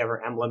where if you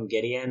ever Emblem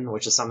Gideon,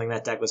 which is something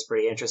that deck was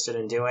pretty interested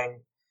in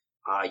doing,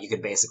 you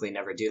could basically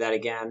never do that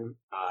again.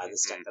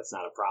 This deck, that's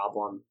not a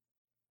problem.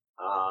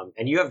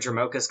 And you have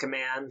Dromoka's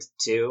Command,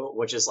 too,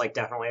 which is like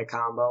definitely a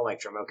combo, like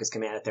Dromoka's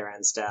Command at their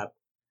end step,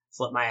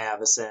 flip my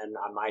Avacyn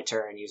on my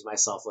turn, use my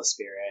Selfless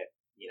Spirit,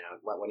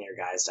 let one of your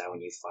guys die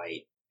when you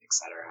fight,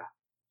 etc.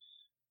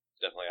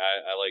 Definitely,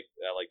 I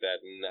like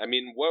that.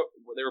 And what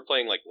they were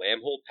playing like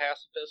Lambhold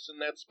Pacifist in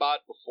that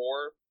spot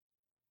before,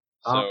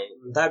 so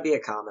that'd be a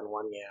common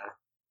one, yeah.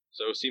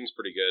 So it seems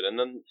pretty good. And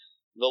then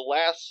the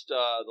last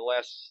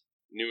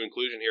new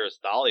inclusion here is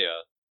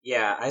Thalia.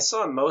 Yeah, I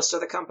saw most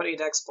of the Company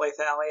decks play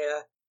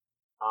Thalia.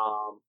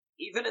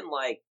 Even in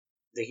like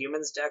the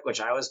Humans deck,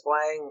 which I was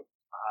playing,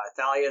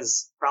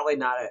 Thalia's probably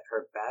not at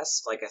her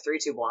best. Like a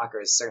 3/2 blocker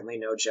is certainly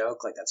no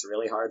joke. Like that's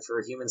really hard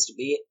for Humans to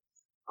beat.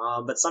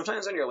 But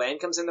sometimes when your lane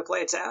comes into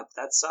play tap,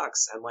 that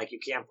sucks, and like you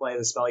can't play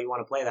the spell you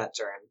want to play that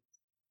turn.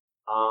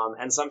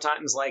 And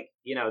sometimes like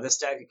this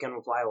deck can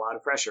apply a lot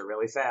of pressure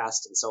really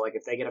fast, and so like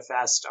if they get a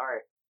fast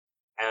start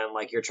and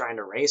like you're trying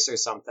to race or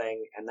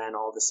something, and then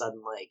all of a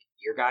sudden like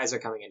your guys are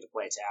coming into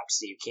play tap,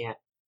 so you can't,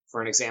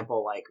 for an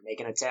example, like make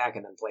an attack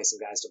and then play some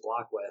guys to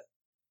block with.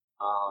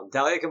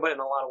 Thalia can put in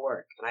a lot of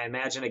work, and I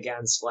imagine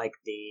against like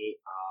the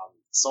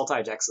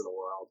Sultai decks of the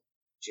world,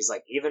 she's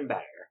like even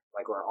better.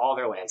 Like where all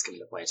their lands come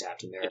into play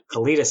tapped, and their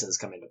Kalitases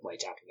come into play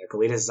tapped, and their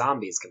Kalitas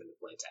zombies come into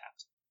play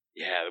tapped.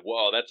 Yeah,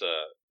 well, that's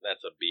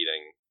a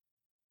beating.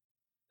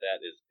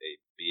 That is a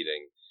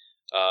beating.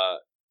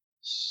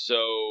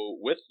 So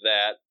with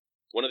that,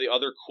 one of the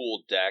other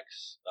cool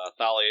decks,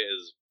 Thalia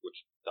is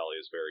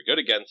very good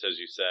against, as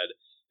you said,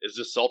 is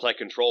the Sultai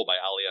Control by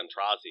Ali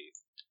Antrazi.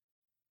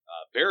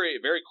 Very,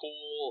 very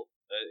cool.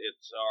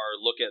 It's our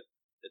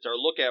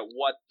look at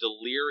what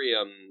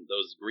Delirium,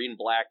 those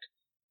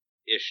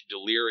green-black-ish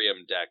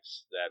Delirium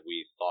decks that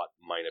we thought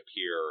might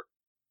appear,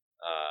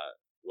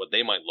 what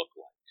they might look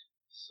like.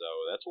 So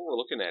that's what we're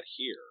looking at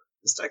here.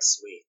 This deck's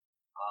sweet.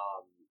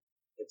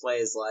 It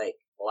plays like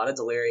a lot of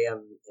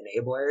Delirium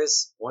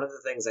enablers. One of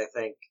the things I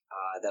think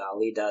that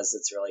Ali does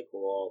that's really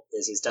cool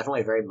is he's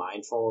definitely very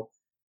mindful.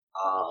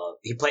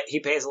 He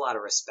pays a lot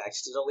of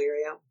respect to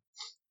Delirium.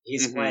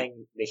 He's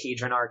playing the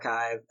Hedron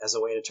Archive as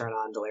a way to turn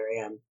on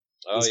Delirium.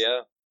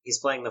 He's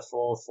playing the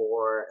full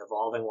 4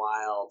 Evolving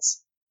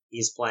Wilds.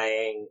 He's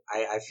playing,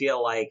 I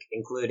feel like,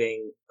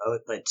 including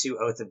the 2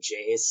 Oath of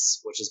Jace,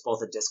 which is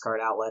both a discard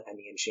outlet and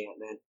the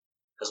enchantment,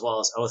 as well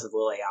as Oath of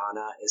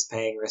Liliana, is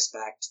paying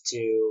respect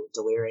to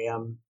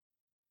Delirium.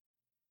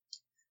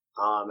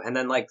 And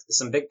then like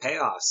some big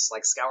payoffs,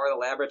 like Scour the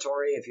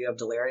Laboratory. If you have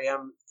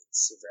Delirium,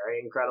 it's very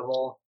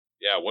incredible.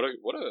 Yeah, what a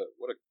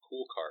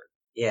cool card.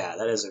 Yeah,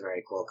 that is a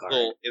very cool card.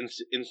 Little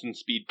instant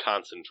speed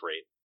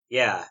concentrate.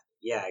 Yeah,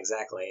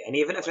 exactly. And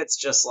even if it's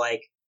just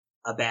like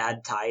a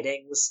bad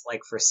Tidings,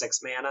 like for 6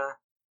 mana,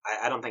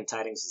 I don't think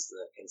Tidings is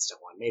the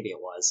instant one. Maybe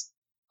it was.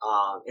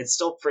 It's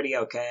still pretty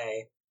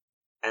okay.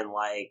 And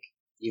like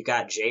you've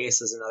got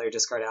Jace as another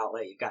discard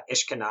outlet. You've got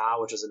Ishkana,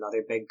 which is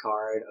another big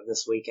card of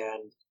this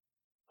weekend.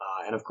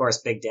 And of course,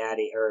 Big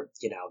Daddy, or,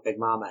 Big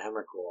Mama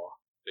Emrakul.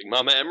 Big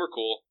Mama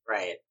Emrakul.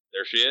 Right.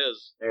 There she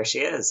is. There she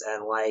is.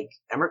 And, like,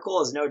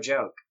 Emrakul is no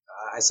joke.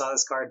 I saw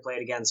this card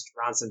played against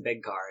Ronson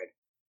Big Card,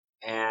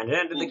 and it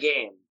ended the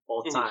game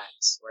both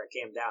times where it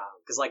came down.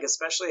 Because, like,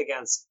 especially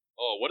against...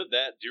 Oh, what did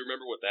that... Do you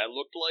remember what that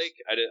looked like?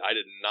 I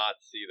did not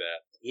see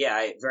that. Yeah,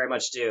 I very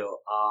much do.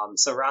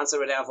 So Ronson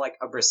would have, like,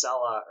 a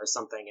Bracella or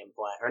something in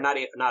play. Or not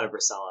a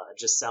Bracella, a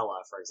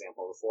Gisela, for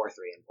example, the 4-3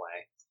 in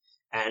play.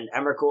 And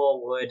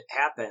Emrakul would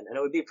happen, and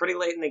it would be pretty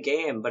late in the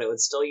game, but it would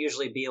still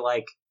usually be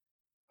like,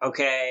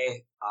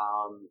 okay,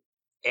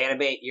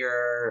 animate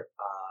your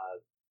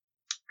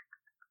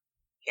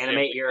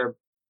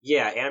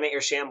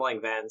Shambling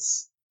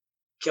Vents,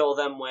 kill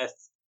them with,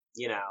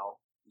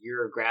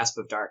 your Grasp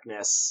of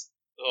Darkness,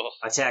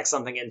 attack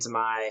something into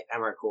my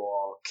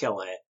Emrakul, kill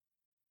it,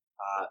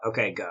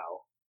 okay,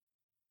 go.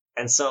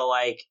 And so,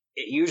 like,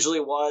 it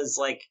usually was,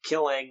 like,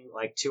 killing,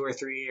 like, 2 or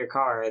 3 of your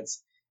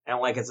cards, and,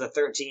 like, it's a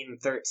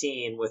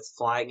 13/13 with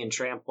flying and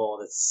trample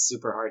that's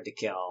super hard to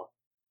kill.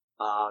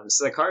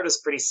 So the card is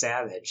pretty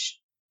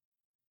savage.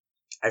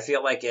 I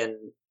feel like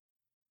in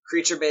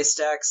creature-based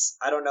decks,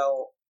 I don't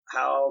know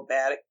how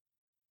bad it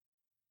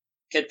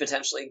could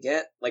potentially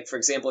get. Like, for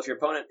example, if your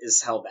opponent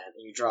is Hellbent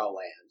and you draw a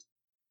land,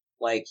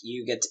 like,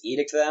 you get to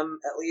Edict them,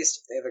 at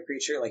least, if they have a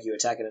creature. Like, you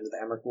attack it into the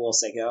Emrakul,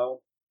 say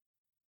go.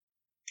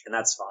 And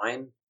that's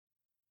fine.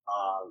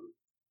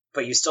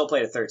 But you still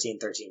played a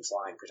 13/13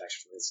 flying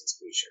protection from instance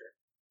creature.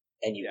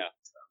 And you beat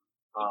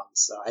them.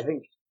 So I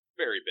think...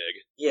 Very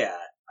big. Yeah,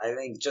 I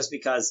think just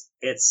because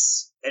it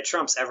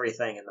trumps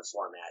everything in the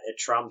format. It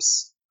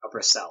trumps a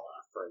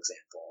Bracella, for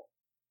example.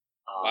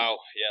 Wow,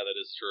 yeah, that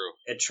is true.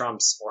 It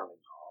trumps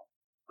Ormenhal.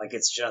 Like,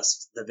 it's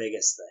just the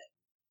biggest thing.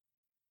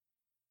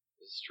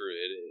 It's true.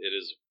 It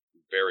is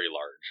very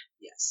large.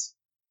 Yes.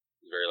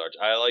 It's very large.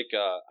 I like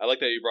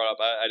that you brought up.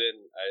 I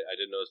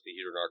didn't notice the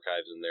Hedron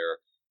Archives in there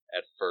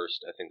at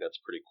first. I think that's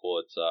pretty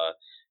cool.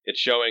 It's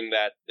showing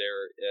that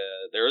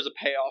there is a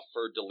payoff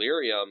for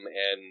Delirium,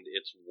 and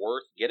it's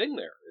worth getting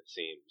there, it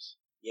seems.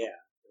 Yeah,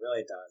 it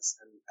really does.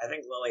 And I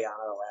think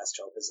Liliana, the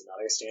Last Hope, is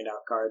another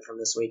standout card from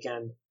this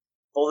weekend.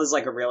 Both is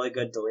like a really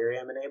good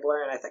Delirium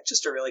enabler, and I think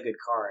just a really good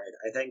card.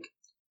 I think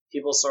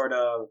people sort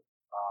of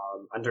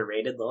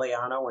underrated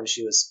Liliana when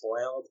she was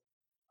spoiled.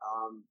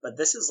 But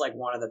this is like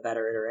one of the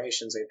better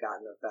iterations we've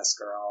gotten of Best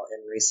Girl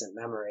in recent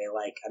memory.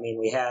 Like, I mean,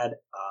 we had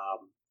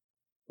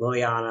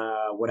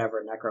Liliana,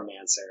 whatever,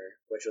 Necromancer,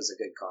 which was a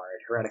good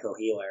card. Heretical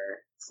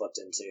Healer flipped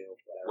into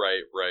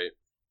whatever. Right.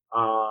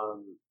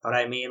 But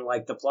I mean,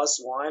 like, the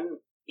 +1,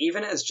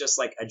 even as just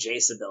like a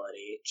Jace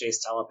ability,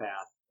 Jace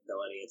Telepath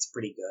ability, it's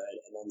pretty good.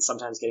 And then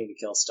sometimes getting to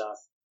kill stuff.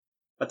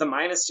 But the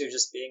 -2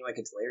 just being like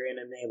a Delirium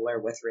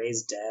enabler with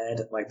Raised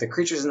Dead, like, the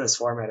creatures in this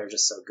format are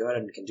just so good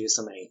and can do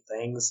so many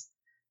things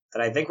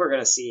that I think we're going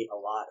to see a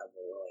lot of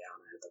the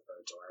Liliana at the Pro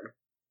Tour.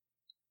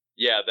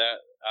 Yeah,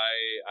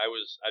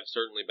 I've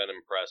certainly been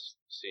impressed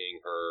seeing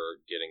her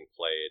getting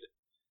played,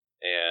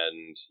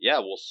 and yeah,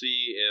 we'll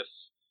see if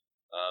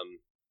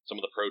some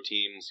of the pro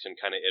teams can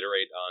kind of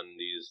iterate on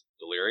these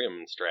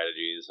Delirium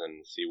strategies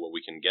and see what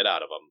we can get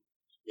out of them.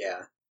 Yeah,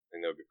 I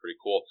think that would be pretty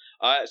cool.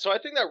 So I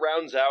think that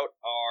rounds out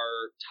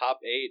our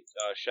top 8.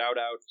 Shout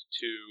out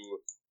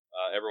to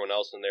everyone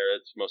else in there.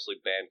 It's mostly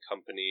Band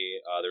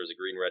Company. There was a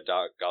green-red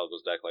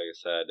Goggles deck, like I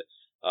said.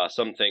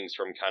 Some things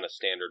from kind of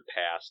standard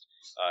past.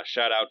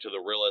 Shout out to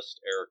the Rillist,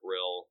 Eric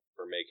Rill,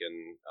 for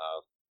making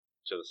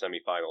to the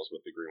semifinals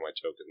with the green-white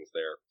tokens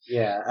there.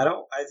 Yeah,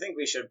 I think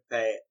we should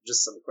pay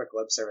just some quick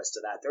lip service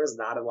to that. There was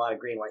not a lot of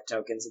green-white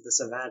tokens at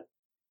this event.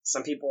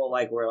 Some people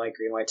were like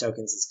green-white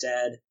tokens is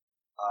dead.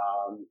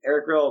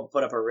 Eric Rill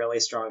put up a really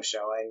strong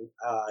showing.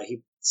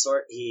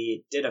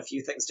 He did a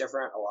few things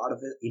different. A lot of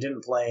it, he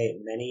didn't play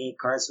many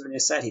cards from the new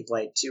set. He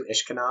played 2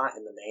 Ishkana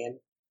in the main.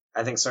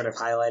 I think sort of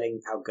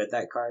highlighting how good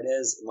that card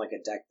is in like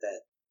a deck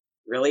that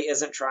really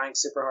isn't trying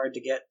super hard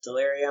to get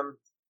Delirium.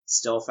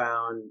 Still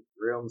found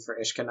room for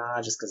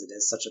Ishkana just because it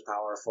is such a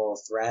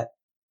powerful threat.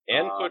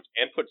 And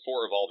put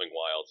 4 Evolving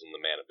Wilds in the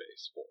mana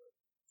base for it.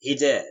 He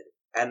did.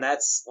 And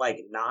that's, like,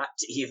 not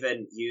to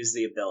even use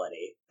the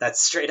ability. That's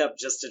straight up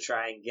just to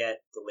try and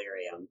get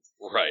Delirium.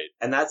 Right.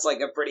 And that's, like,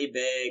 a pretty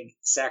big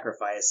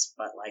sacrifice,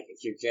 but, like,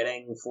 if you're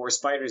getting 4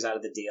 spiders out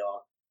of the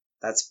deal,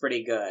 that's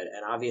pretty good.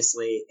 And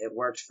obviously, it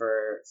worked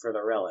for the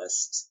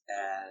Rillist.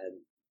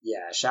 And,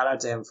 yeah, shout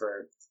out to him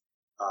for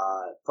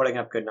putting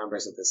up good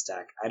numbers with this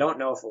deck. I don't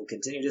know if we'll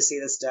continue to see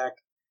this deck,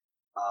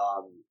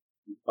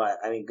 but,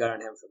 I mean, good on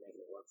him for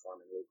making it work for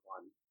him in week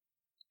 1.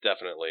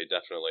 Definitely.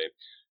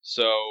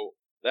 So,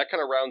 that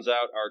kind of rounds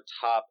out our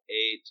top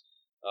 8.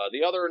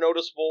 The other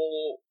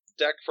noticeable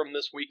deck from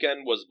this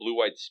weekend was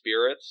Blue-White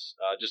Spirits.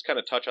 Just kind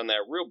of touch on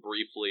that real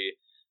briefly.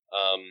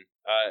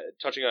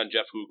 Touching on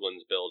Jeff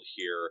Hoogland's build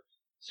here,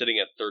 sitting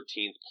at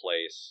 13th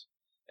place.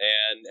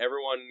 And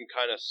everyone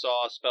kind of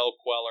saw Spell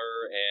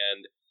Queller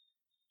and,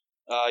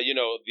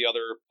 the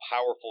other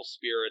powerful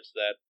spirits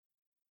that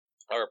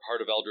are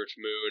part of Eldritch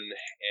Moon,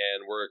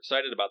 and we're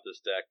excited about this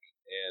deck.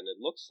 And it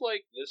looks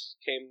like this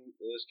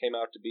came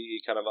out to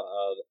be kind of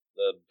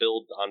the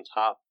build on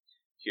top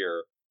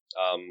here.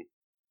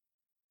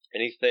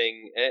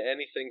 Anything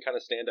kind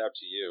of stand out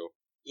to you?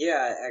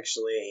 Yeah,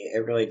 actually,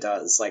 it really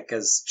does.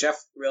 Because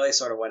Jeff really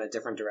sort of went a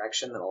different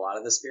direction than a lot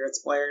of the Spirits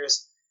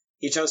players.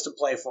 He chose to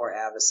play for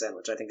Avacyn,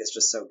 which I think is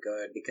just so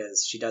good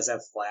because she does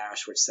have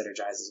Flash, which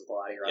synergizes with a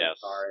lot of your other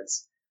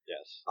cards.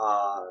 Yes.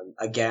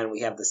 Again,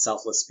 we have the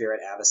Selfless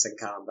Spirit Avacyn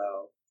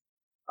combo.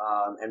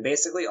 And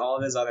basically all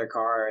of his other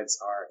cards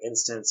are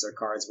instants or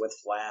cards with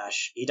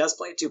Flash. He does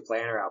play 2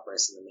 Planner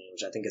Outbursts in the main,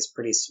 which I think is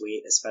pretty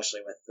sweet,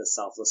 especially with the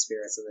Selfless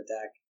Spirits in the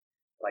deck.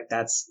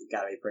 That's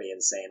gotta be pretty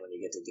insane when you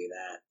get to do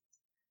that.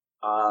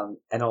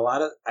 And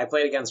I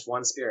played against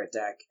one Spirit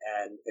deck,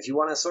 and if you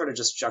want to sort of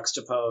just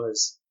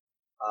juxtapose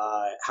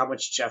how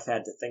much Jeff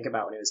had to think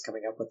about when he was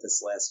coming up with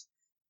this list,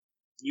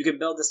 you can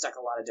build this deck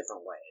a lot of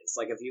different ways.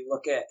 If you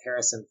look at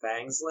Harrison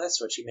Fang's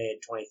list, which he made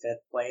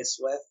 25th place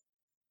with,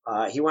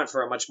 he went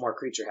for a much more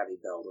creature-heavy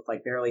build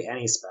with barely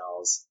any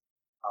spells,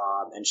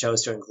 and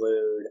chose to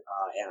include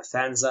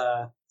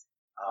Anafenza,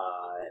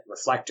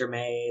 Reflector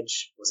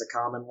Mage was a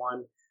common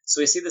one.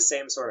 So we see the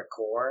same sort of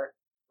core,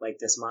 like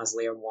this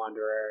Mausoleum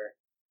Wanderer,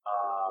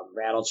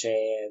 Rattle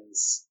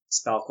Chains,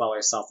 Spell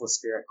Queller, Selfless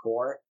Spirit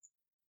core.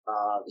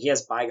 He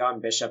has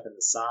Bygone Bishop in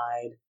the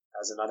side. That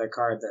was another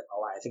card that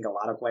I think a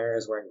lot of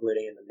players were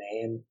including in the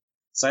main.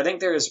 So I think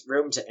there's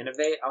room to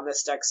innovate on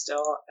this deck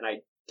still, and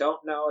I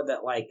don't know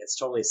that it's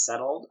totally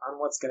settled on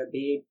what's going to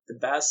be the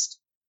best.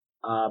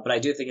 But I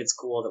do think it's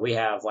cool that we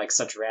have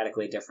such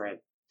radically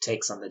different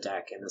takes on the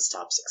deck in this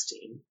top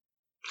 16.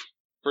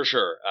 For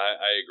sure,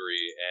 I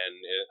agree,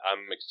 and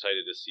I'm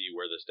excited to see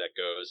where this deck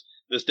goes.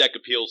 This deck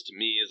appeals to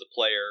me as a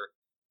player,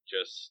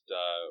 just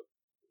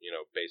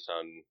based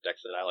on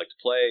decks that I like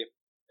to play,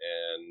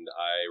 and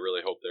I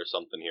really hope there's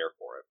something here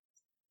for it.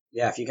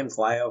 Yeah, if you can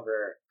fly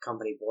over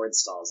company board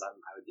stalls, I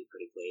would be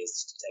pretty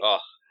pleased to take.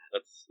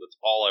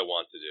 That's all I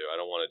want to do. I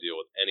don't want to deal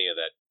with any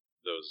of that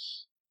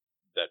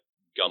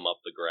gum up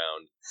the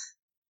ground.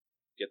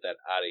 Get that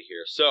out of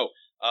here. So,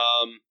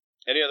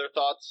 any other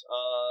thoughts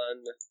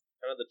on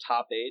kind of the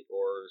top 8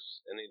 or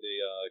any of the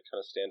kind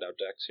of standout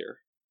decks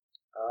here?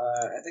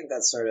 I think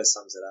that sort of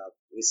sums it up.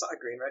 We saw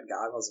Green Red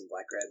Goggles and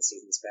Black Red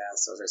Seasons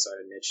Pass. Those are sort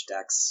of niche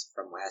decks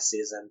from last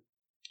season.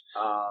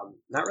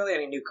 Not really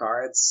any new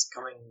cards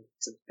coming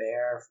to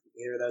bear from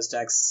either of those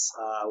decks.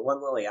 One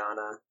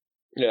Liliana.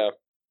 Yeah.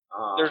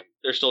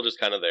 They're still just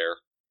kind of there.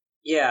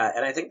 Yeah,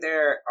 and I think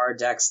there are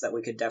decks that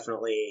we could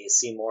definitely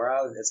see more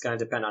of. It's going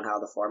to depend on how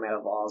the format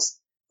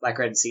evolves. Black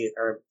Red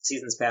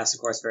Seasons Pass,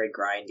 of course, very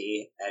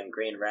grindy, and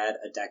Green Red,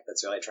 a deck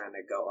that's really trying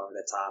to go over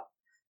the top.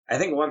 I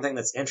think one thing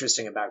that's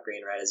interesting about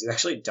Green Red is you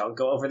actually don't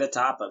go over the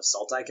top of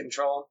Sultai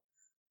control.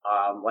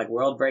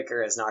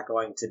 Worldbreaker is not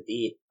going to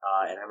beat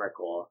an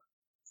Emrakul.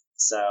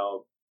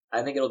 So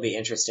I think it'll be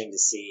interesting to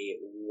see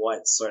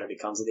what sort of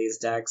becomes of these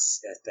decks,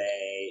 if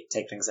they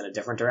take things in a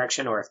different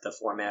direction, or if the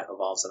format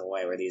evolves in a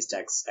way where these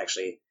decks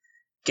actually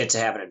get to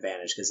have an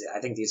advantage, because I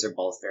think these are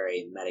both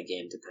very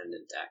metagame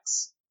dependent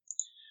decks.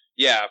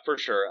 Yeah, for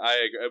sure.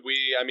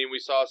 We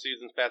saw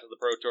Seasons Pass at the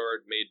Pro Tour.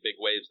 It made big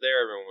waves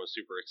there. Everyone was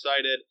super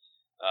excited.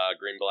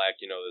 Green-black,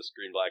 this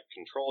green-black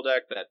control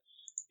deck that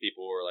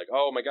people were like,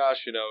 oh my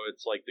gosh,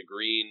 it's like the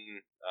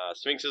green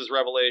Sphinx's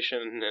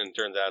Revelation, and it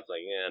turns out it's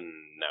like,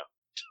 no.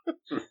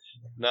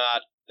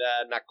 not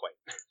quite.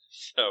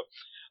 So,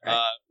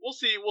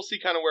 we'll see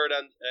kind of where it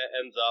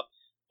ends up.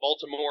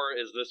 Baltimore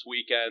is this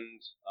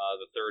weekend,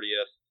 the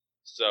 30th,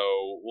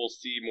 so we'll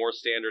see more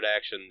standard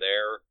action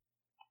there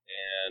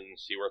and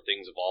see where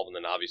things evolve, and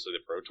then obviously the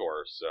Pro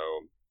Tour, so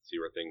see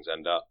where things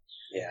end up.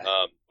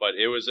 Yeah. But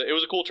it was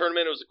a cool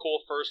tournament. It was a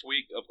cool first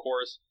week, of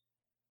course.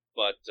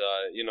 But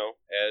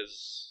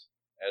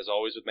as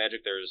always with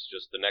Magic, there's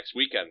just the next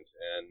weekend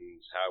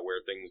and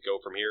where things go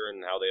from here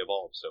and how they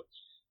evolve. So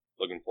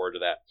looking forward to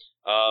that.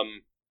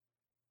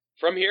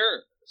 From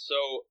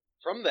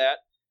that,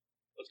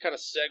 let's kind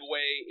of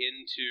segue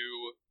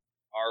into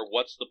our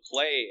What's the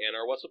Play, and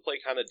our What's the Play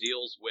kind of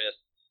deals with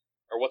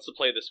our What's the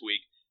Play this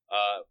week.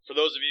 For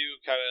those of you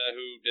kind of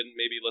who didn't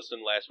maybe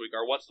listen last week,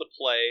 our What's the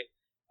Play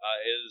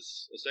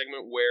is a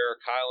segment where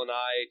Kyle and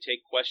I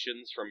take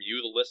questions from you,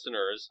 the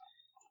listeners,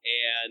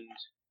 and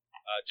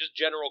just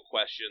general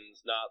questions,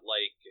 not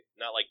like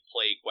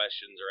play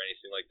questions or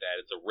anything like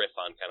that. It's a riff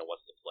on kind of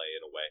What's the Play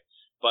in a way,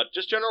 but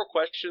just general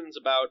questions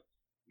about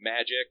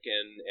Magic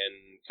and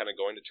kind of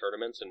going to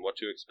tournaments and what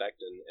to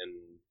expect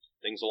and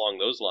things along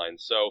those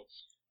lines. So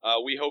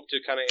we hope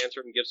to kind of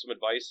answer and give some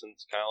advice,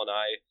 since Kyle and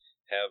I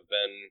have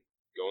been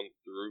going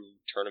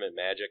through tournament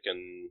Magic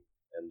and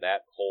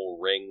that whole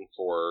ring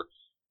for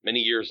many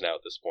years now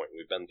at this point.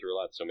 We've been through a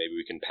lot, so maybe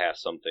we can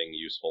pass something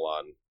useful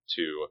on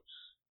to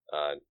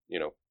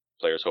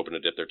players hoping to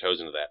dip their toes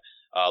into that.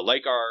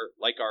 Like our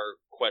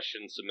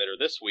question submitter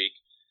this week,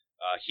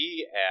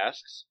 he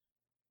asks,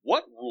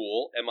 what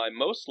rule am I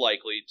most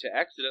likely to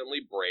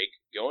accidentally break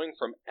going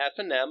from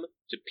F&M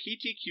to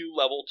PTQ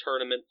level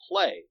tournament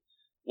play?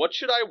 What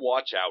should I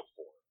watch out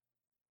for?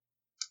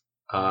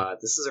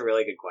 This is a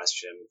really good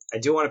question. I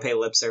do want to pay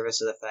lip service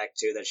to the fact,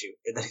 too, that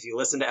if you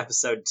listen to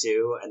episode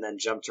 2 and then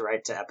jump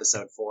right to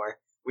episode 4,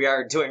 we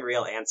are doing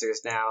real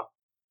answers now.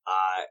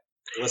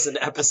 Listen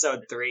to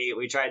episode 3.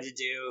 We tried to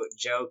do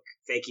joke,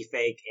 fakey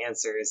fake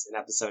answers in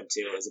episode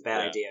 2. It was a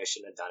bad idea. I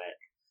shouldn't have done it.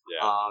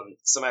 Yeah.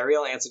 So my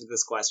real answer to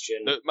this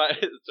question... I'm sorry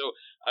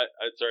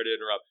to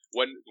interrupt.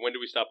 When do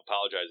we stop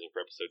apologizing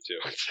for episode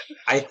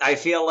 2? I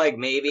feel like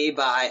maybe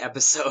by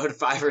episode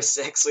 5 or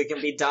 6 we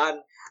can be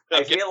done.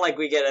 Okay. I feel like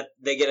they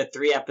get a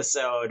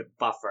 3-episode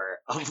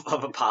buffer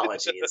of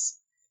apologies.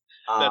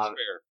 That's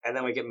fair. And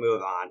then we can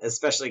move on,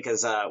 especially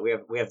because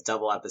we have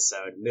double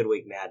episode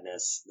Midweek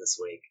Madness this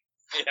week.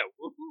 Yeah,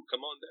 woohoo! Come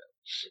on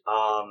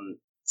down.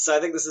 So I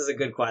think this is a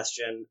good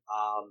question.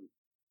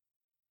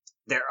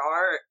 There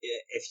are,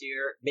 if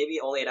you're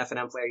maybe only an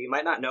F&M player, you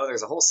might not know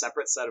there's a whole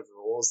separate set of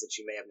rules that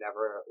you may have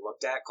never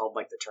looked at called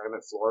like the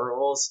tournament floor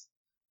rules.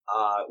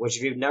 Which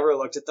if you've never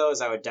looked at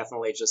those, I would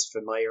definitely just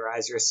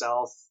familiarize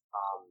yourself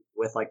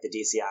with like the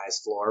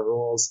DCI's floor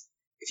rules.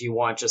 If you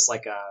want just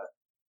like a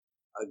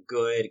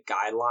good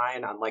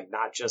guideline on like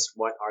not just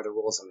what are the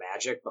rules of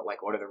Magic, but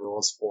like what are the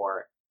rules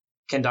for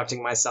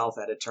conducting myself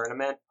at a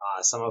tournament,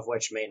 some of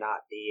which may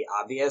not be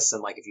obvious.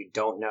 And like if you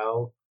don't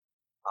know,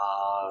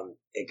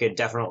 it could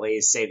definitely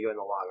save you in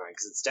the long run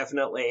because it's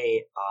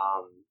definitely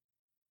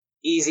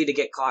easy to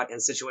get caught in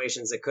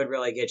situations that could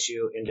really get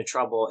you into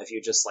trouble if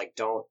you just like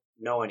don't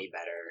know any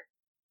better.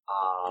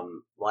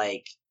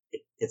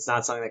 It's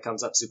not something that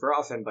comes up super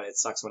often, but it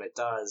sucks when it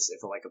does.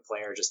 If like a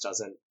player just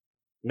doesn't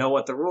know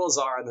what the rules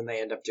are, then they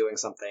end up doing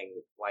something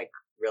like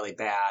really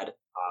bad.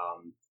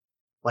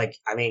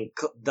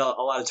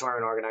 A lot of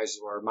tournament organizers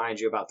will remind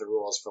you about the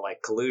rules for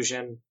like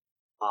collusion.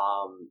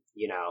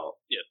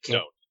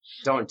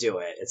 Don't do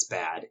it. It's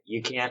bad.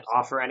 You can't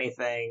offer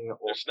anything.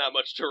 There's not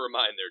much to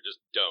remind there. Just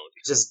don't.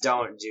 Just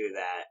don't do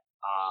that.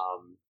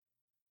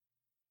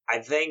 I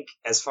think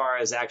as far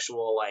as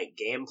actual like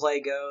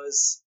gameplay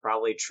goes,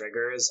 probably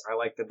triggers are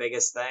like the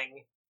biggest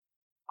thing.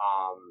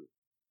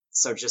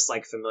 So just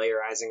like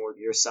familiarizing with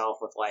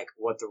yourself with like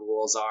what the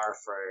rules are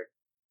for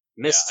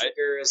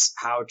triggers,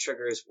 how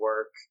triggers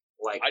work,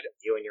 like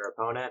you and your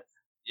opponent.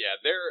 Yeah,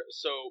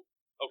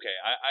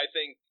 I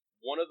think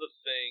one of the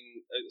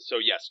so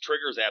yes,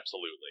 triggers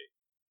absolutely.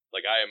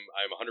 Like I'm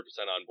 100%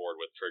 on board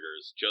with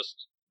triggers.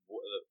 Just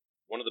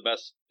one of the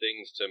best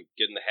things to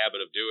get in the habit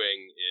of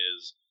doing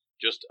is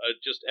just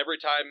every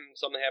time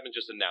something happens,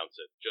 just announce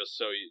it. Just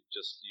so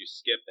you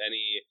skip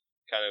any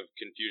kind of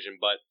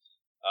confusion. But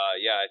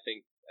I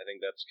think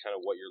that's kind of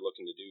what you're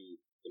looking to do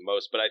the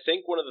most. But I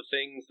think one of the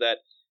things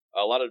that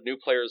a lot of new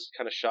players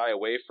kind of shy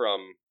away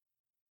from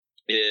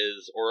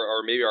is,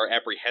 or maybe are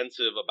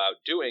apprehensive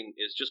about doing,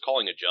 is just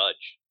calling a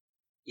judge.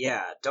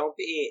 Yeah,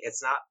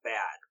 it's not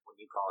bad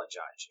when you call a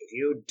judge. If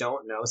you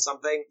don't know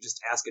something, just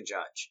ask a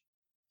judge.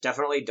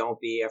 Definitely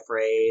don't be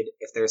afraid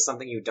if there's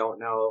something you don't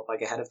know,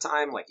 like ahead of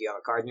time, like you have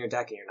a card in your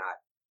deck and you're not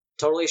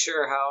totally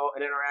sure how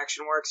an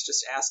interaction works,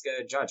 just ask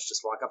a judge.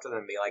 Just walk up to them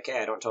and be like, hey,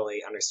 I don't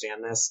totally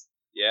understand this.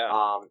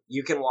 Yeah.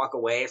 You can walk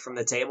away from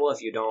the table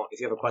if you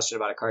have a question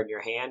about a card in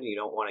your hand and you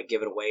don't want to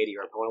give it away to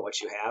your opponent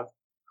what you have.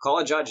 Call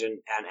a judge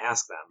and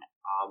ask them.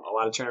 A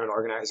lot of tournament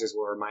organizers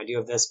will remind you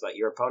of this, but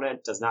your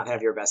opponent does not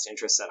have your best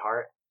interests at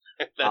heart.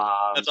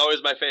 That's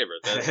always my favorure.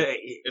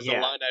 It's a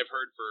line I've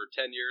heard for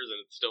 10 years,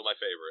 and it's still my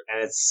favorite.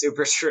 And it's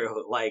super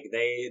true. Like,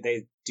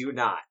 they do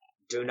not,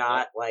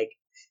 like,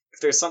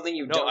 if there's something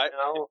you don't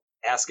know,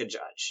 ask a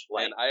judge.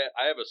 Like, and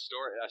I have a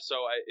story. So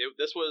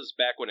this was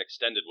back when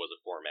Extended was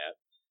a format.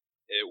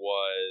 It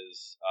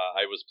was,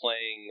 I was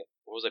playing,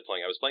 what was I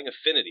playing? I was playing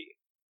Affinity,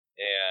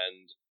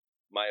 and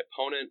my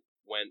opponent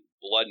went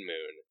Blood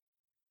Moon,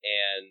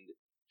 and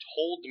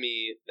told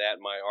me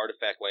that my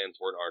artifact lands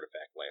weren't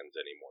artifact lands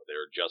anymore. They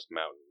were just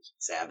mountains.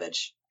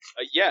 Savage.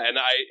 Yeah, and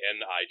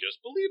I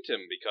just believed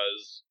him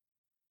because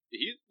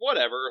he's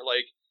whatever.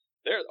 Like,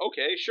 they're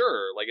okay,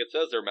 sure. Like, it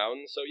says they're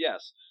mountains, so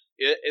yes.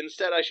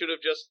 Instead, I should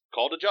have just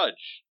called a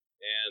judge,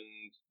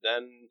 and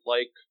then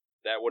like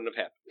that wouldn't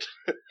have happened.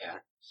 Yeah,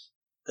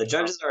 the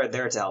judges are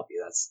there to help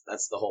you.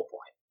 That's the whole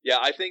point. Yeah,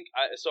 I think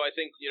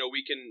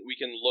we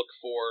can look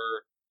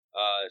for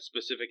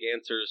specific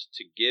answers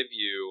to give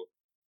you.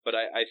 But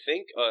I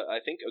think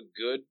a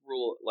good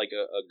rule, like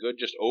a good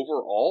just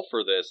overall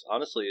for this,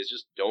 honestly, is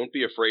just don't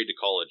be afraid to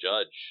call a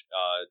judge.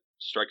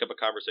 Strike up a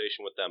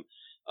conversation with them.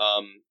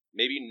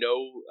 Maybe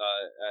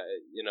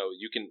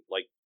you can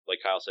like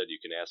Kyle said, you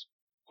can ask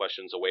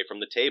questions away from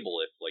the table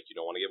if like you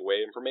don't want to give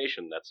away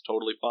information. That's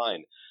totally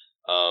fine.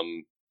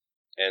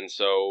 And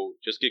so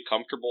just get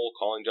comfortable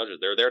calling judges.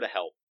 They're there to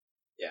help.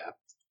 Yeah,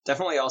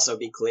 definitely. Also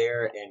be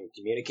clear in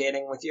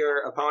communicating with your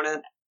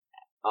opponent.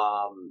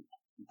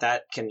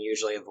 that can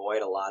usually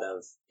avoid a lot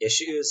of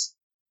issues.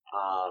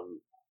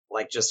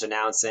 Like just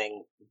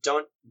announcing,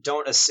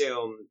 don't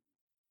assume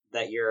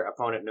that your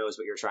opponent knows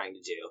what you're trying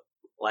to do.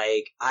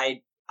 Like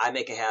I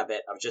make a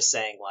habit of just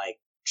saying like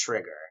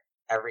trigger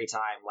every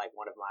time like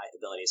one of my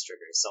abilities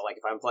triggers. So like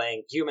if I'm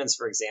playing humans,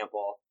 for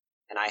example,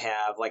 and I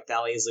have like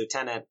Thalia's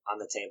Lieutenant on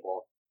the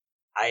table,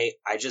 I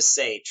just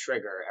say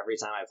trigger every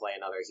time I play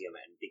another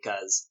human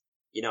because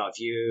if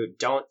you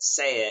don't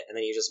say it and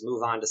then you just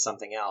move on to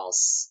something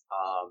else,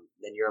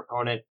 then your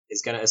opponent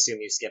is going to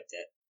assume you skipped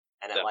it.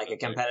 And at like a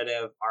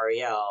competitive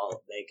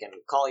REL, they can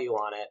call you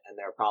on it, and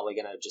they're probably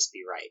going to just be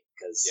right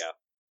because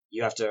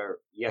you have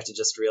to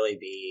just really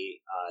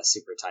be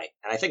super tight.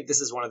 And I think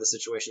this is one of the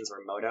situations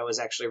where Moto is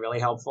actually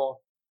really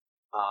helpful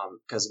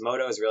because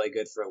Moto is really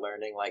good for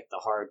learning like the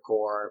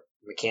hardcore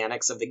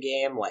mechanics of the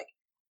game, like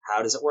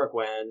how does it work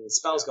when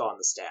spells go on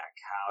the stack?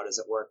 How does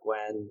it work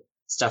when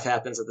stuff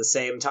happens at the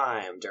same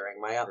time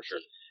during my upkeep? For sure.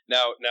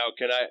 Now,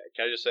 can I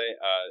just say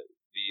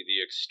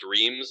the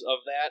extremes of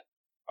that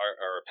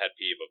are a pet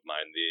peeve of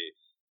mine.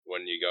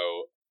 When you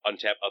go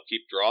untap,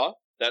 upkeep, draw,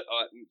 that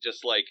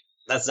just like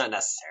that's not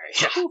necessary.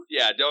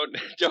 Yeah, don't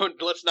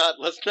let's not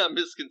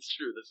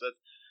misconstrue this.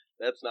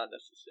 That's not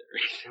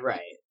necessary.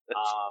 Right.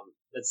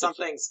 But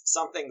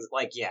something's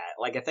like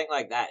like a thing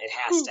like that. It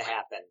has to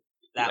happen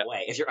that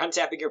way. If you're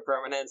untapping your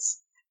permanents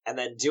and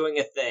then doing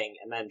a thing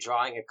and then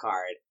drawing a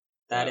card,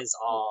 that is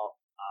all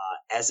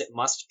as it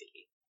must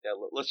be. Yeah,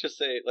 let's just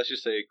say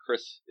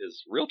Chris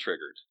is real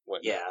triggered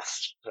when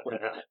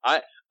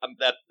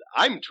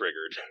I'm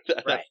triggered.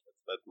 Right.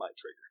 That's my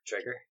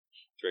trigger.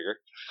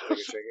 Trigger.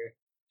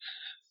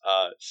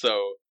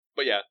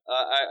 But yeah,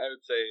 I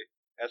would say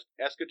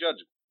ask a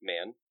judge,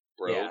 man,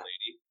 bro,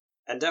 lady.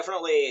 And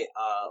definitely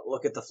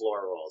look at the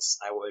floor rules.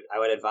 I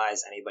would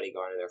advise anybody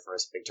going to their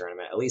first big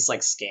tournament at least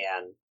like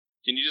scan.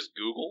 Can you just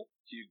Google?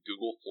 Do you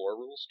Google floor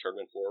rules,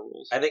 tournament floor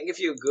rules? I think if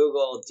you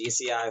Google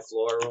DCI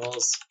floor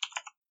rules.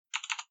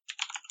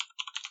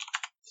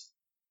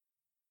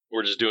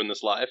 We're just doing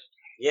this live?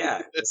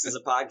 Yeah, this is a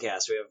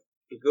podcast.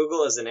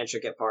 Google is an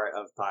intricate part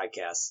of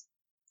podcasts.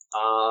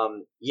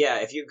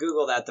 If you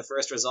Google that, the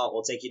first result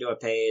will take you to a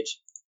page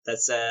that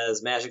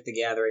says Magic the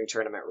Gathering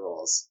tournament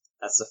rules.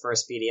 That's the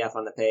first PDF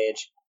on the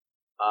page.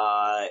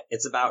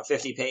 It's about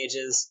 50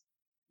 pages.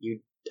 You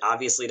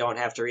obviously don't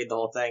have to read the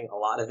whole thing. A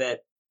lot of it,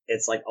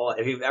 it's like,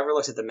 if you've ever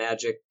looked at the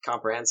Magic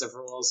comprehensive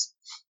rules,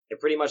 it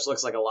pretty much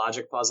looks like a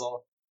logic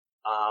puzzle.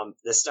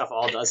 This stuff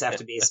all does have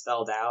to be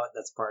spelled out.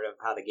 That's part of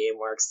how the game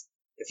works.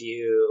 If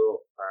you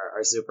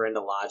are super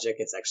into logic,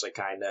 it's actually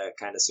kind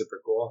of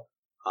super cool.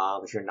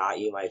 If you're not,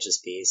 you might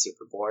just be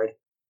super bored.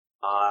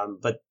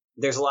 But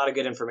there's a lot of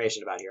good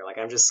information about here. Like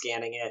I'm just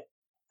scanning it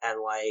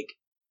and like,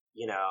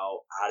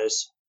 how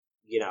does,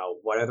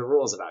 what are the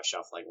rules about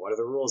shuffling? What are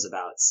the rules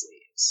about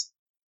sleeves?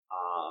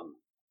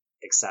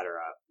 Etc.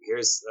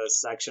 Here's a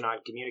section on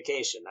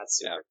communication. That's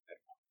super good.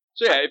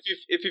 So yeah,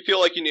 if you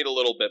feel like you need a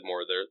little bit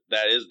more,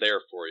 that is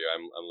there for you.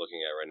 I'm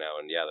looking at it right now,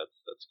 and yeah,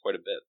 that's quite a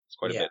bit. It's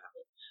quite a bit.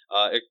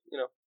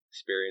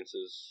 Experience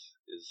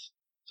is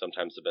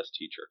sometimes the best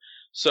teacher.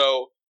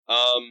 So,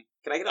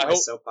 can I get on my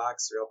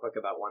soapbox real quick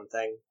about one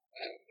thing?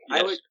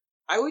 Yes.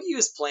 I would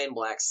use plain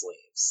black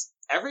sleeves.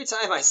 Every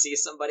time I see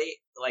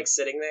somebody like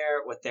sitting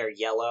there with their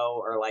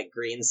yellow or like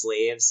green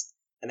sleeves,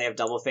 and they have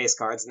double face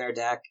cards in their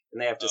deck,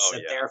 and they have to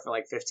sit there for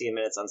like 15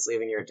 minutes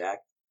unsleeving your deck.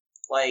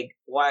 Like,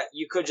 what?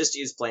 You could just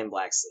use plain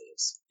black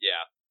sleeves.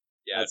 Yeah.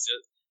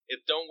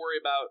 Don't worry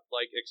about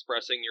like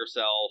expressing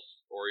yourself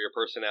or your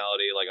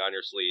personality like on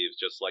your sleeves.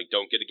 Just like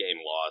don't get a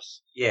game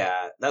loss.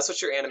 Yeah, that's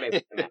what your anime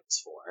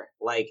is for.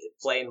 Like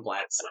plain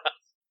black sleeves.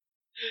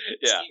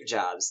 Yeah. Steve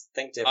Jobs,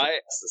 think different.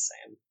 It's the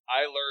same.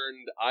 I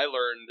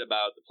learned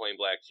about the plain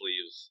black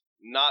sleeves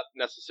not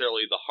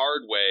necessarily the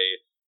hard way,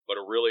 but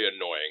a really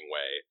annoying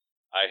way.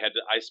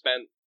 I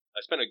spent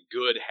a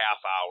good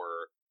half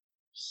hour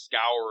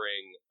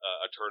scouring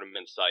a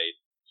tournament site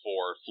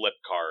for flip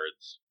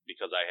cards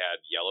because I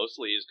had yellow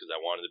sleeves because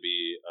I wanted to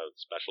be a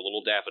special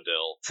little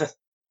daffodil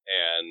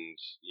and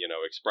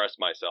express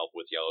myself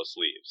with yellow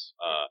sleeves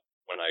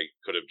when I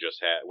could have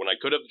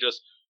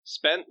just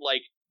spent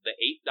like the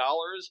 $8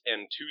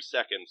 and 2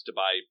 seconds to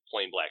buy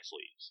plain black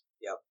sleeves.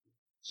 Yep.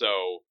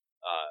 So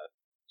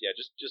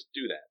just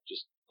do that.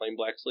 Just plain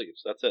black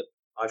sleeves. That's it.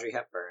 Audrey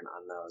Hepburn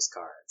on those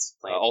cards.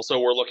 Also,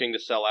 we're looking to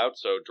sell out,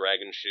 so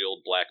Dragon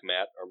Shield Black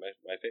Matte are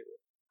my favorite.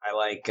 I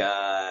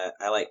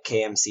like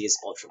KMC's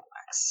Ultra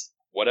Blacks.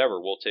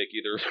 Whatever, we'll take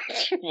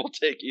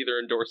either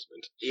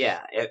endorsement.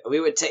 Yeah, we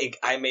would take.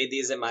 I made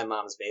these in my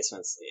mom's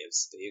basement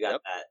sleeves. If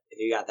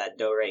you got that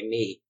do re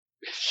mi,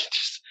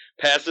 just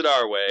pass it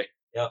our way.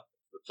 Yep,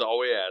 that's all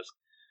we ask.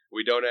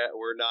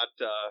 We're not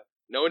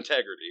no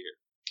integrity here.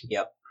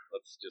 Yep.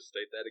 Let's just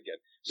state that again.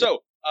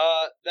 So,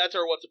 that's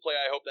our What's a Play.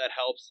 I hope that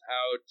helps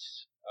out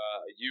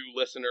you,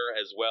 listener,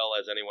 as well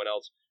as anyone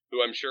else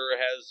who I'm sure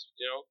has,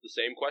 the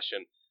same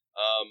question.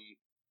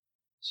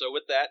 So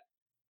with that,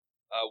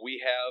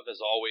 we have,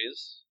 as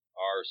always,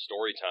 our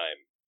story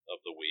time of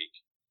the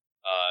week.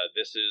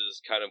 This is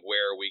kind of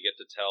where we get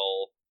to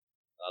tell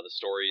the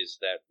stories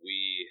that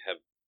we have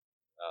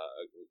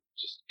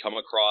just come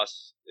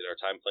across in our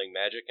time playing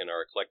Magic, and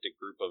our eclectic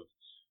group of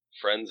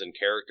friends and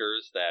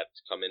characters that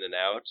come in and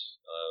out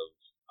of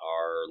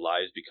our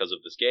lives because of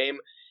this game,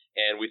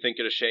 and we think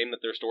it a shame that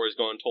their stories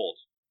go untold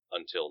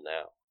until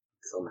now.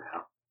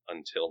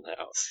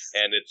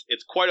 And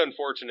it's quite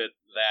unfortunate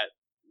that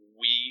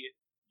we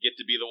get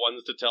to be the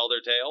ones to tell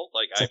their tale.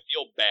 Like, I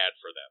feel bad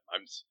for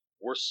them.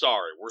 We're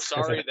sorry. We're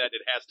sorry that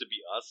it has to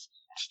be us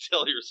to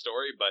tell your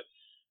story, but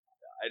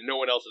no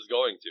one else is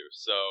going to.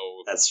 So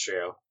that's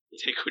true.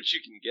 Take what you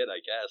can get,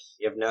 I guess.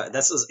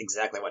 This is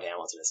exactly what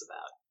Hamilton is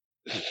about.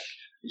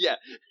 Yeah.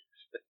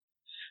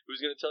 Who's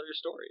going to tell your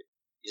story?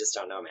 You just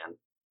don't know, man.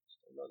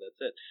 No,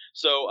 that's it.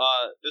 So,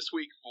 this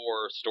week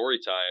for story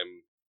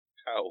time,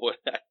 Kyle,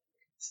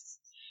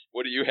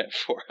 what do you have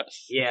for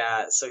us?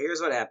 Yeah, so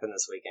here's what happened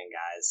this weekend,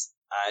 guys.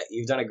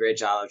 You've done a great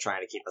job of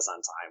trying to keep us on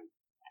time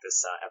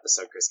this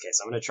episode, Chris K.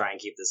 So I'm going to try and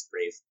keep this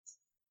brief.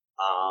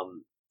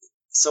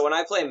 So when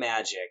I play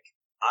Magic,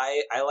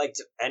 I like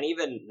to, and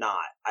even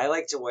not, I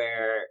like to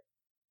wear,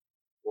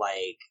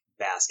 like,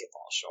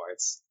 basketball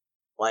shorts.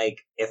 Like,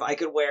 if I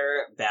could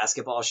wear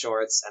basketball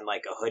shorts and,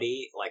 like, a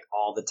hoodie, like,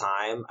 all the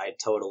time, I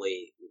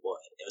totally would.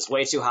 It was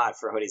way too hot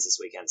for hoodies this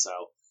weekend, so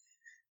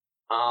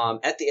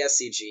at the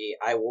SCG,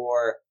 I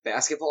wore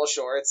basketball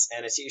shorts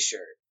and a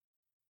t-shirt.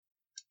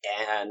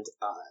 And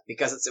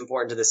because it's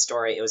important to this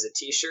story, it was a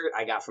t-shirt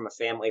I got from a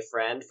family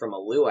friend from a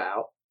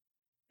luau.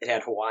 It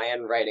had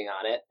Hawaiian writing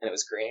on it, and it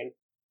was green.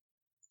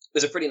 It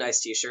was a pretty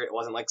nice t-shirt. It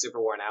wasn't, like,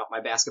 super worn out. My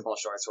basketball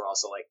shorts were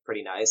also, like,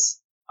 pretty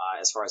nice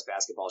as far as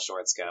basketball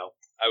shorts go.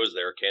 I was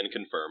there, can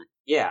confirm.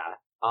 Yeah.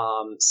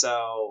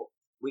 So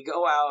we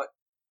go out.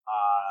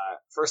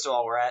 First of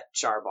all, we're at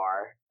Char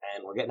Bar,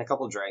 and we're getting a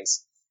couple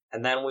drinks.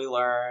 And then we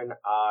learn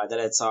that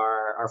it's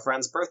our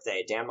friend's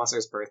birthday, Dan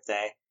Musser's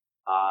birthday.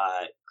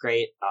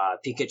 Great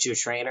Pikachu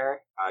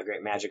trainer,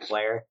 great Magic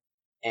player.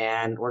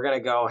 And we're going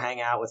to go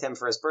hang out with him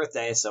for his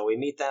birthday. So we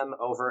meet them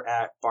over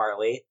at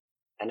Barley.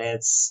 And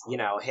it's,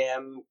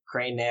 him,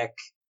 Cray Nick,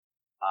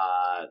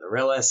 the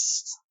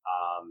Realist,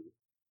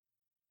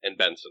 and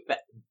Benson.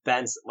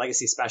 Benson,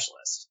 Legacy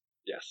Specialist.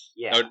 Yes.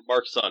 Yeah. No,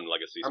 Mark's son,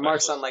 Legacy Specialist.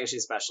 Mark's son, Legacy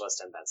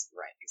Specialist, and Benson.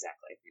 Right,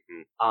 exactly.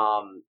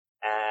 Mm-hmm.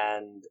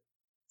 And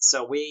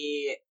so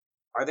we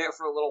are there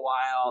for a little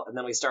while, and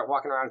then we start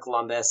walking around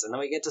Columbus, and then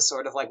we get to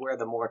sort of like where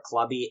the more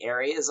clubby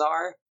areas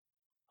are.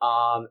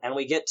 And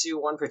we get to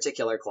one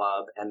particular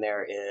club, and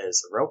there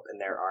is a rope, and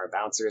there are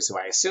bouncers who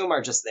I assume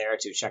are just there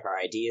to check our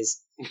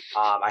IDs.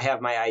 I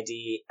have my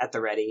ID at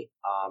the ready.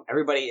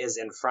 Everybody is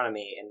in front of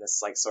me in this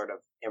like sort of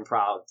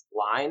improv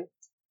line,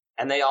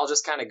 and they all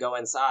just kind of go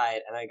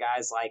inside, and the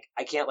guy's like,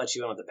 I can't let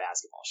you in with the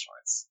basketball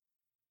shorts.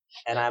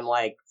 And I'm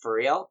like, for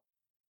real?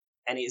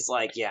 And he's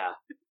like, yeah.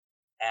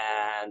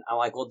 And I'm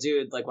like, well,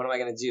 dude, like, what am I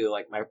going to do?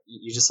 Like,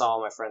 you just saw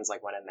all my friends,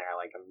 like, went in there.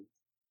 Like,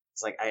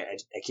 it's like,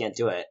 I can't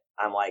do it.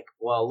 I'm like,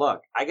 well,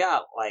 look, I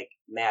got, like,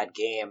 mad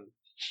game.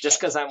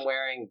 Just because I'm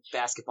wearing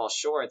basketball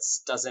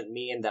shorts doesn't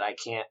mean that I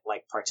can't,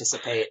 like,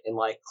 participate in,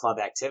 like, club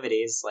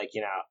activities. Like,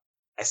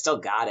 I still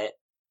got it.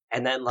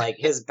 And then, like,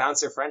 his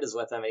bouncer friend is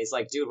with him, and he's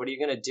like, dude, what are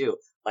you going to do?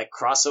 Like,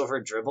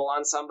 crossover dribble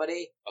on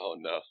somebody? Oh,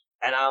 no.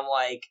 And I'm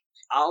like,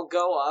 I'll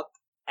go up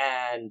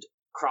and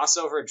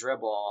crossover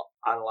dribble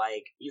on,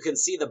 like, you can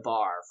see the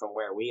bar from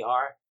where we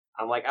are.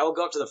 I'm like, I will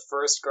go up to the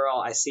first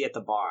girl I see at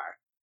the bar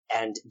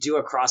and do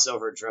a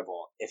crossover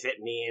dribble if it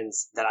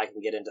means that I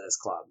can get into this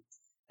club.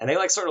 And they,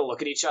 like, sort of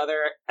look at each other,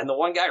 and the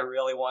one guy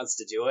really wants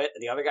to do it,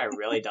 and the other guy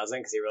really doesn't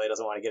because he really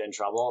doesn't want to get in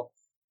trouble.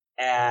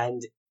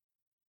 And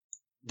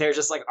they're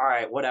just like, all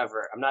right,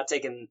 whatever. I'm not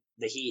taking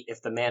the heat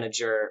if the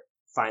manager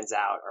finds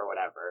out or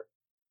whatever.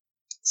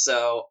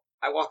 So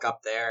I walk up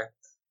there,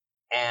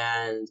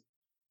 and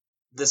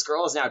this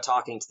girl is now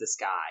talking to this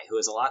guy who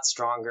is a lot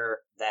stronger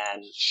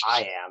than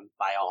I am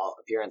by all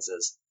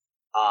appearances.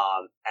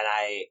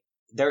 And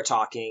they're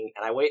talking,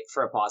 and I wait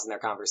for a pause in their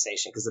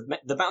conversation because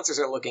the bouncers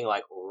are looking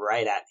like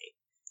right at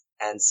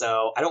me. And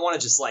so I don't want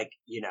to just like,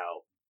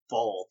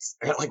 bolt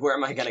or like, where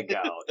am I going to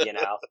go?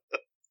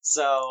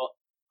 So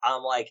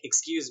I'm like,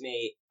 excuse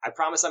me, I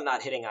promise I'm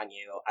not hitting on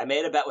you. I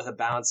made a bet with the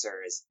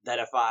bouncers that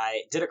if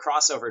I did a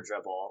crossover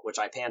dribble, which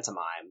I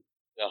pantomime,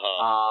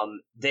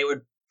 they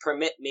would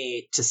permit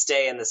me to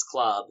stay in this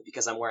club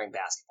because I'm wearing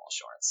basketball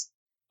shorts.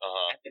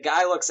 The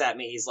guy looks at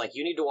me, he's like,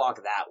 you need to walk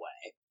that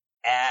way.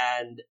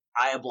 And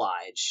I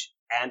oblige.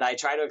 And I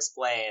try to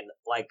explain,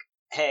 like,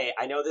 hey,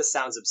 I know this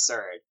sounds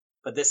absurd,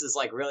 but this is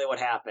like really what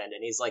happened.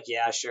 And he's like,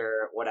 yeah,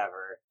 sure,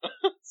 whatever.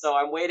 So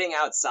I'm waiting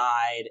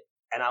outside,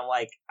 and I'm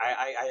like,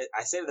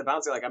 I say to the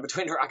bouncer, like, I'm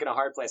between a rock and a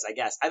hard place, I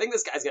guess. I think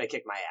this guy's going to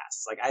kick my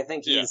ass. Like, I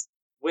think he's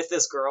with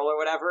this girl or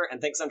whatever and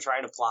thinks I'm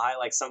trying to apply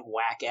like some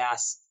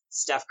whack-ass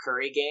Steph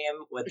Curry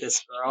game with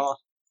this girl.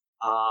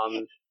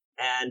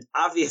 And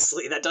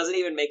obviously that doesn't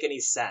even make any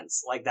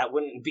sense. Like, that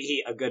wouldn't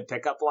be a good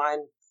pickup line.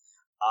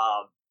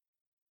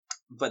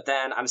 But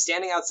then I'm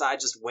standing outside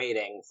just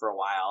waiting for a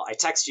while. I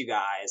text you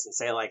guys and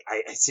say, like,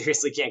 I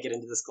seriously can't get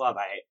into this club.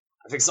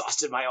 I've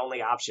exhausted my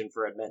only option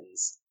for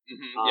admittance.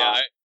 Mm-hmm.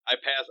 Yeah,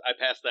 I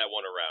passed that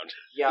one around.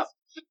 Yep.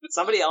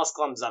 Somebody else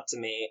comes up to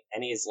me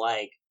and he's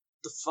like,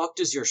 "The fuck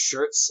does your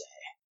shirt say?"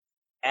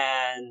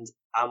 And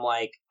I'm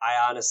like,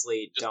 I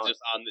honestly don't.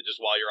 Just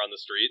while you're on the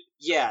street.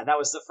 Yeah, that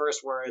was the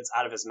first words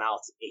out of his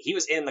mouth. He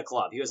was in the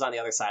club. He was on the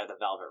other side of the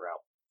velvet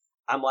rope.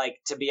 I'm like,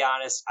 to be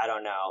honest, I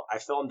don't know. I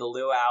filmed a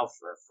luau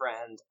for a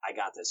friend. I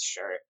got this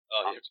shirt.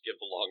 Oh, you have to give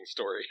the long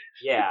story.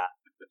 Yeah.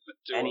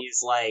 And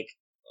he's like,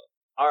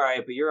 all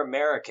right, but you're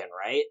American,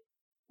 right?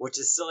 Which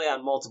is silly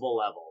on multiple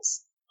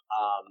levels.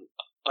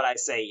 But I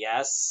say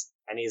yes.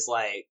 And he's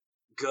like,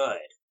 good.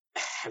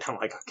 And I'm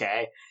like,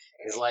 okay.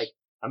 He's like,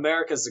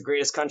 America's the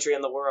greatest country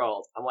in the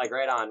world. I'm like,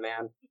 right on,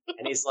 man.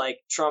 And he's like,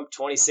 Trump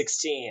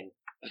 2016.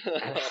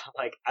 And I'm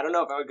like, I don't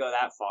know if I would go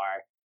that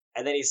far.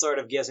 And then he sort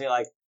of gives me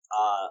like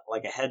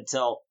a head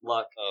tilt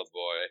look. Oh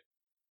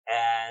boy.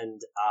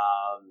 And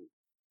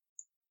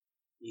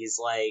he's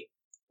like,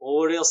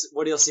 well,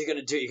 what else are you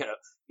gonna do? You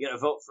gonna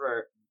vote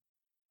for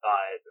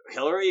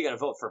Hillary? You gonna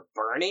vote for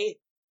Bernie?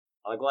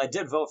 I'm like, well, I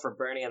did vote for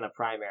Bernie in the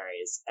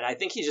primaries, and I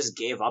think he just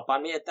gave up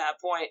on me at that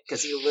point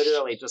because he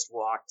literally just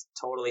walked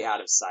totally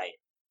out of sight.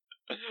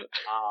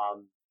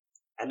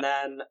 And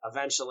then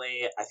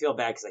eventually, I feel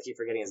bad because I keep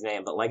forgetting his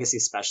name, but Legacy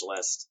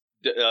Specialist.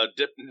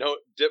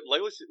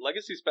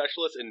 Legacy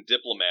Specialist and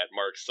Diplomat,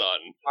 Mark's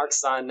son. Mark's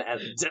son, and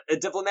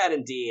Diplomat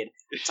indeed.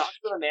 Talks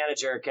to the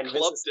manager,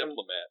 convinces him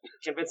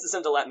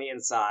to let me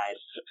inside.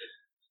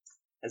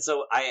 And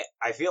so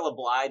I feel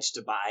obliged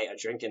to buy a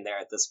drink in there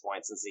at this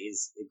point since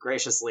he's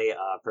graciously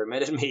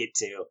permitted me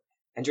to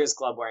enter his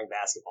club wearing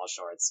basketball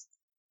shorts.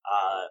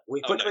 We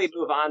quickly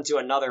move on to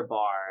another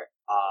bar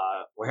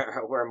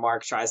where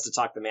Mark tries to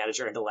talk the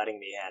manager into letting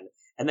me in.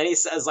 And then he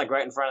says, like,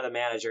 right in front of the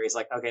manager, he's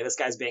like, okay, this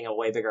guy's being a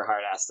way bigger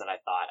hard ass than I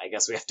thought. I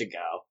guess we have to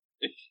go.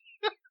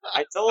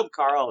 I told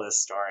Carl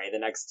this story the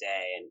next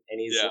day, and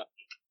he's like,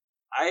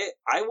 I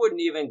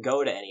wouldn't even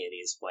go to any of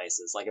these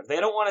places. Like, if they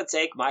don't want to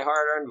take my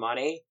hard-earned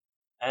money,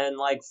 and,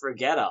 like,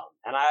 forget them.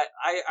 And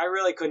I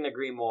really couldn't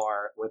agree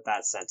more with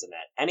that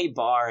sentiment. Any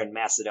bar in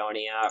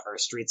Macedonia or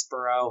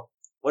Streetsboro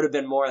would have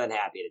been more than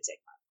happy to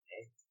take my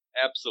money.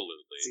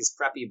 Absolutely. It's these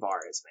preppy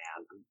bars,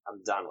 man.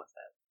 I'm done with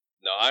it.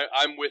 No,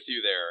 I'm with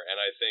you there, and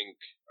I think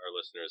our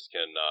listeners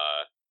can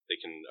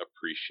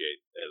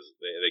appreciate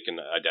they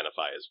can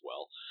identify as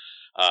well.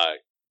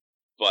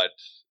 But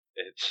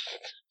it's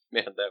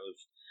man, that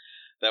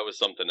was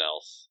something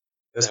else.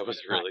 That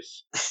was really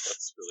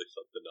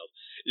something else.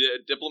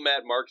 Yeah,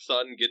 Diplomat Mark's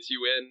son gets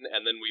you in,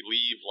 and then we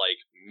leave like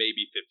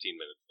maybe 15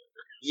 minutes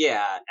later.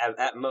 Yeah,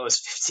 at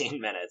most 15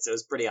 minutes. It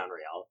was pretty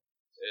unreal.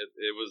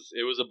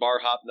 It was a bar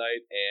hop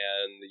night,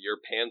 and your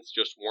pants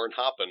just weren't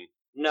hopping.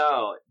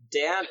 No,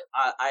 Dan,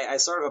 I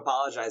sort of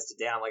apologized to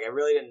Dan. Like, I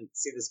really didn't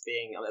see this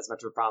being as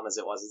much of a problem as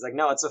it was. He's like,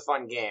 no, it's a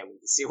fun game.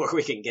 See where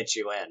we can get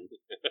you in.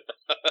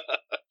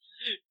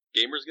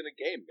 Gamer's gonna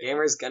game, man.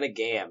 Gamer's gonna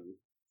game.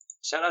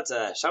 Shout out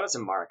to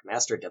Mark,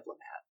 Master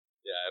Diplomat.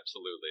 Yeah,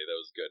 absolutely.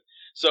 That was good.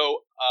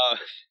 So,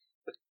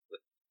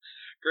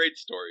 great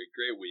story,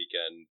 great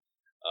weekend.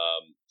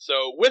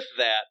 So with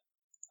that,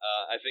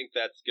 I think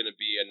that's going to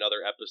be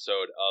another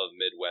episode of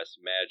Midwest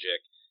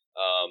Magic.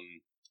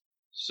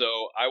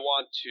 So I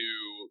want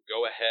to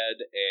go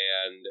ahead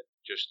and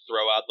just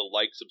throw out the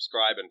like,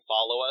 subscribe, and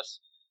follow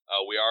us.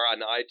 We are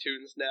on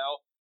iTunes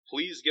now.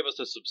 Please give us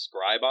a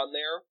subscribe on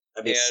there,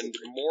 and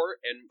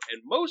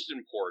most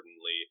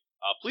importantly,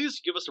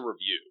 please give us a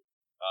review.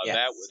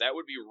 Yes. That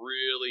would be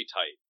really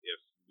tight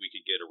if we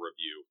could get a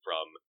review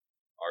from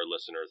our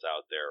listeners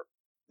out there.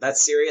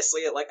 That's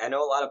seriously, like, I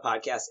know a lot of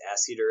podcasts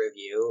ask you to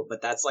review,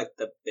 but that's like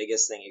the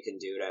biggest thing you can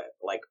do to,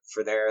 like,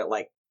 for their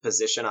like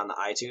position on the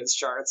iTunes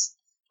charts.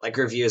 Like,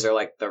 reviews are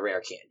like the rare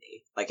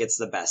candy. Like, it's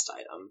the best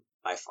item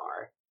by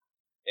far.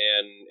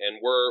 And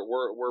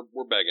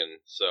we're begging,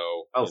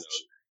 so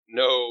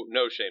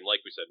no shame.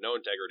 Like we said, no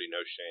integrity,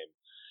 no shame.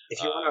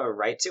 If you want to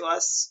write to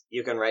us,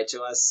 you can write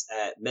to us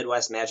at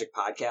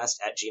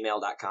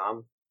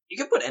midwestmagicpodcast@gmail.com. You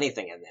can put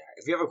anything in there.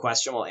 If you have a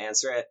question, we'll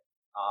answer it.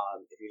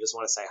 If you just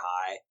want to say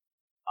hi,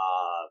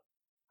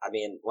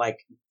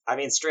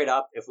 straight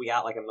up, if we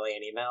got like 1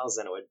 million emails,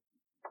 then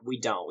we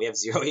don't. We have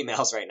 0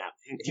 emails right now.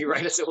 If you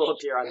write us, it will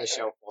appear on the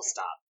show. We'll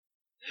stop.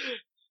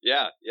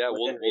 Yeah,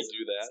 we'll do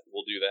that.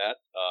 We'll do that.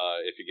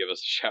 If you give us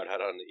a shout out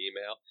on the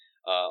email.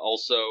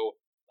 Also,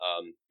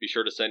 be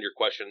sure to send your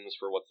questions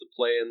for What's the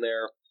Play in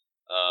there.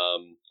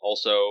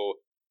 Also,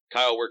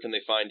 Kyle, where can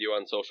they find you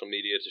on social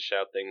media to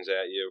shout things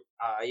at you?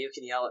 You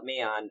can yell at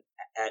me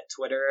at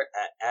Twitter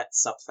at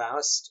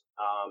Supfaust.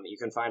 You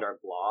can find our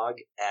blog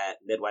at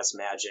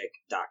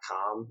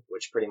midwestmagic.com,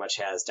 which pretty much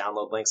has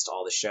download links to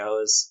all the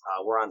shows.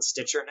 We're on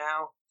Stitcher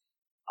now,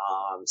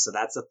 so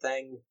that's a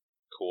thing.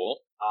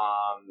 Cool.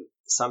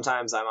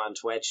 Sometimes I'm on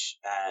Twitch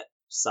at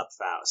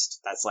Supfaust.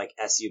 That's like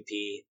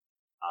SUP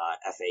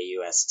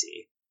FAUST.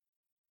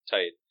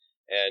 Tight.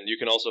 And you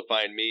can also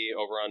find me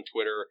over on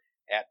Twitter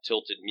at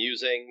Tilted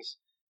Musings,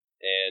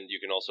 and you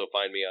can also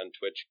find me on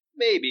Twitch,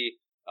 maybe,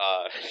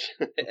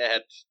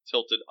 at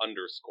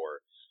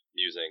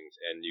Tilted_Musings,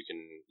 and you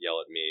can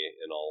yell at me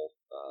in all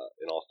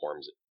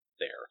forms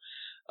there.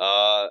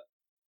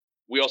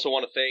 We also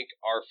want to thank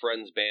our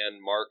friend's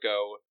band,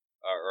 Marco,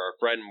 or our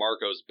friend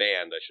Marco's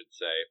band, I should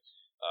say,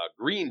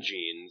 Green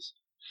Jeans,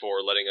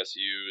 for letting us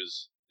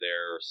use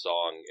their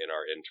song in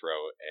our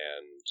intro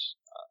and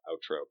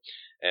outro.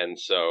 And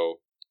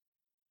so,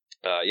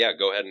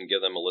 go ahead and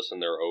give them a listen.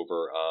 They're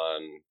over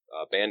on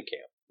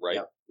Bandcamp, right?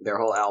 Yep. Their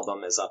whole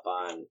album is up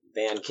on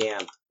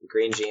Bandcamp,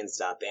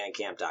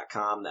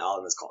 greenjeans.bandcamp.com. The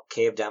album is called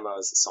Cave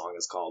Demos. The song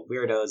is called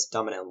Weirdos,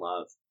 Dumb and in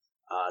Love.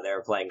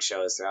 They're playing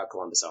shows throughout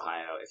Columbus,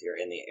 Ohio. If you're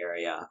in the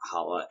area,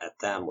 holla at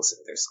them, listen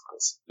to their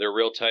songs. They're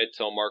real tight.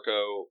 Tell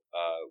Marco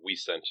we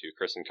sent you.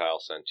 Chris and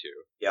Kyle sent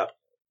you. Yep.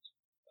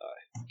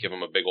 Give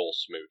them a big old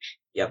smooch.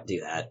 Yep,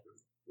 do that.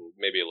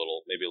 Maybe a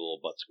little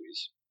butt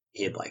squeeze.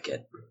 He'd like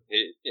it.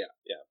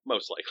 Yeah,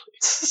 most likely.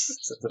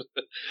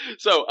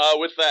 So,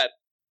 with that,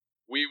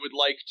 we would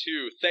like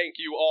to thank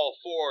you all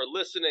for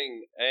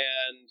listening.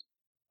 And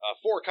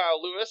for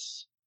Kyle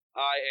Lewis,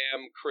 I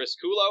am Chris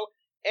Kulo,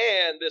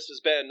 and this has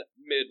been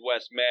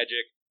Midwest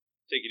Magic.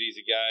 Take it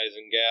easy, guys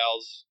and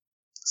gals.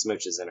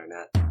 Smooches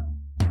Internet.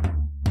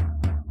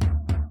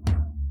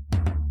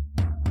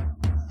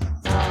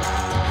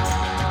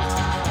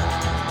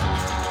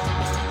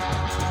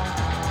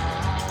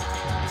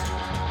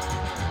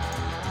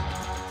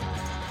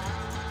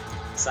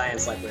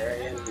 Science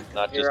librarian,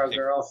 hero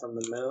girl from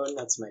the moon.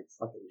 That's my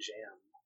fucking jam.